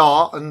Stockley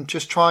start and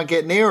just try and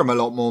get near him a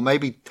lot more.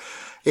 Maybe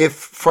if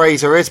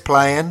Fraser is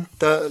playing,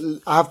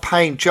 have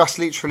Payne just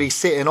literally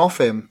sitting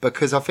off him,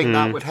 because I think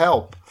that would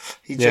help.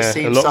 He just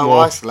seems so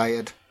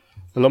isolated.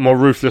 A lot more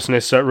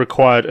ruthlessness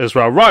required as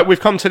well. Right, we've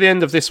come to the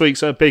end of this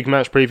week's big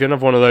match preview.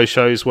 Another one of those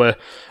shows where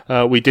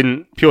we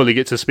didn't purely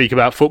get to speak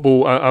about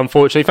football,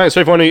 unfortunately. Thanks to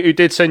everyone who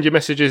did send your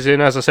messages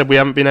in. As I said, we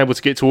haven't been able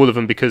to get to all of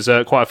them because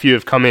quite a few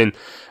have come in.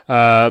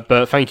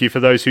 But thank you for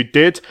those who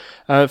did.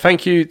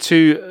 Thank you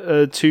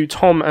to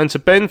Tom and to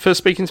Ben for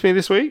speaking to me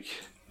this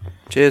week.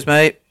 Cheers,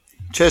 mate.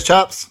 Cheers,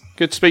 chaps.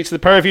 Good to speak to the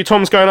pair of you.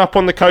 Tom's going up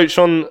on the coach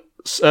on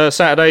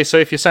Saturday, so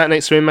if you're sat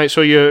next to him, make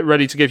sure you're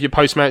ready to give your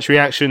post-match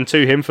reaction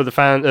to him for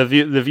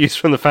the views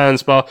from the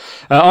fans bar.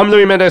 I'm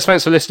Louis Mendes.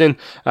 Thanks for listening.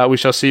 We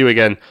shall see you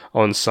again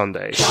on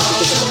Sunday.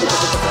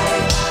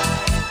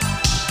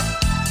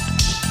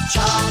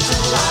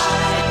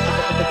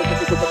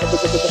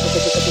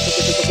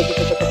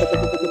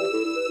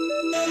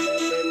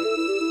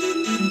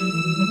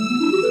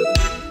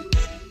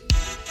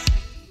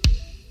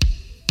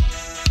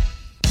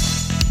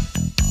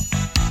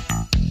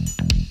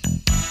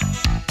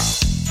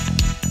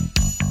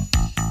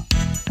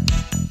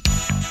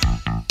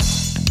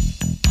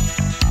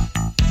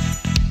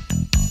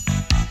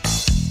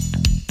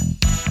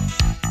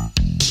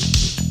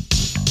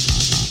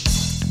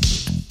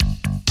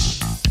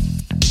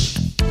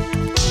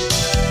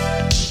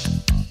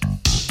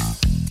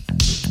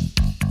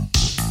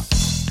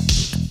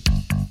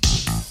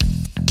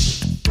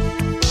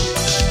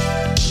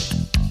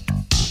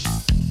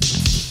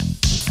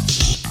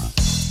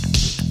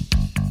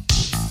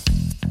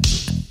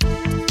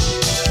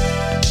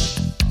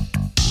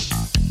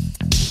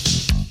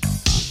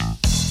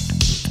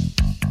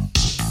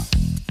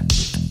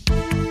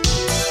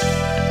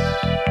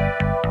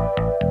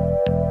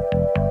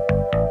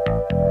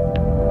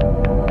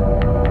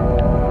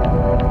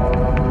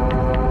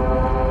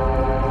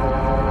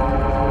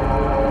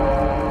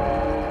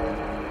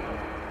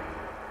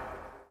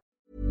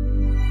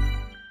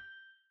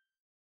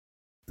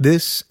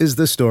 This is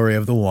the story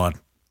of the one.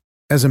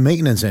 As a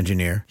maintenance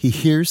engineer, he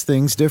hears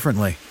things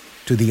differently.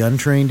 To the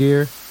untrained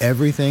ear,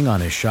 everything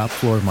on his shop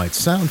floor might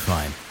sound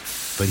fine,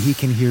 but he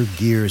can hear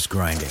gears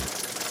grinding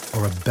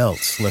or a belt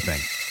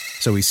slipping.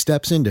 So he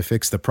steps in to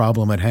fix the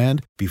problem at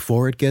hand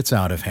before it gets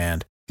out of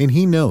hand. And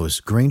he knows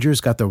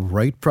Grainger's got the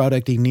right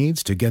product he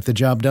needs to get the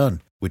job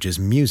done, which is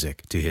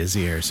music to his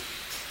ears.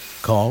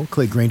 Call,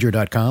 click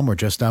Grainger.com, or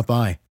just stop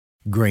by.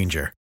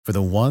 Grainger, for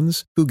the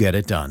ones who get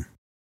it done.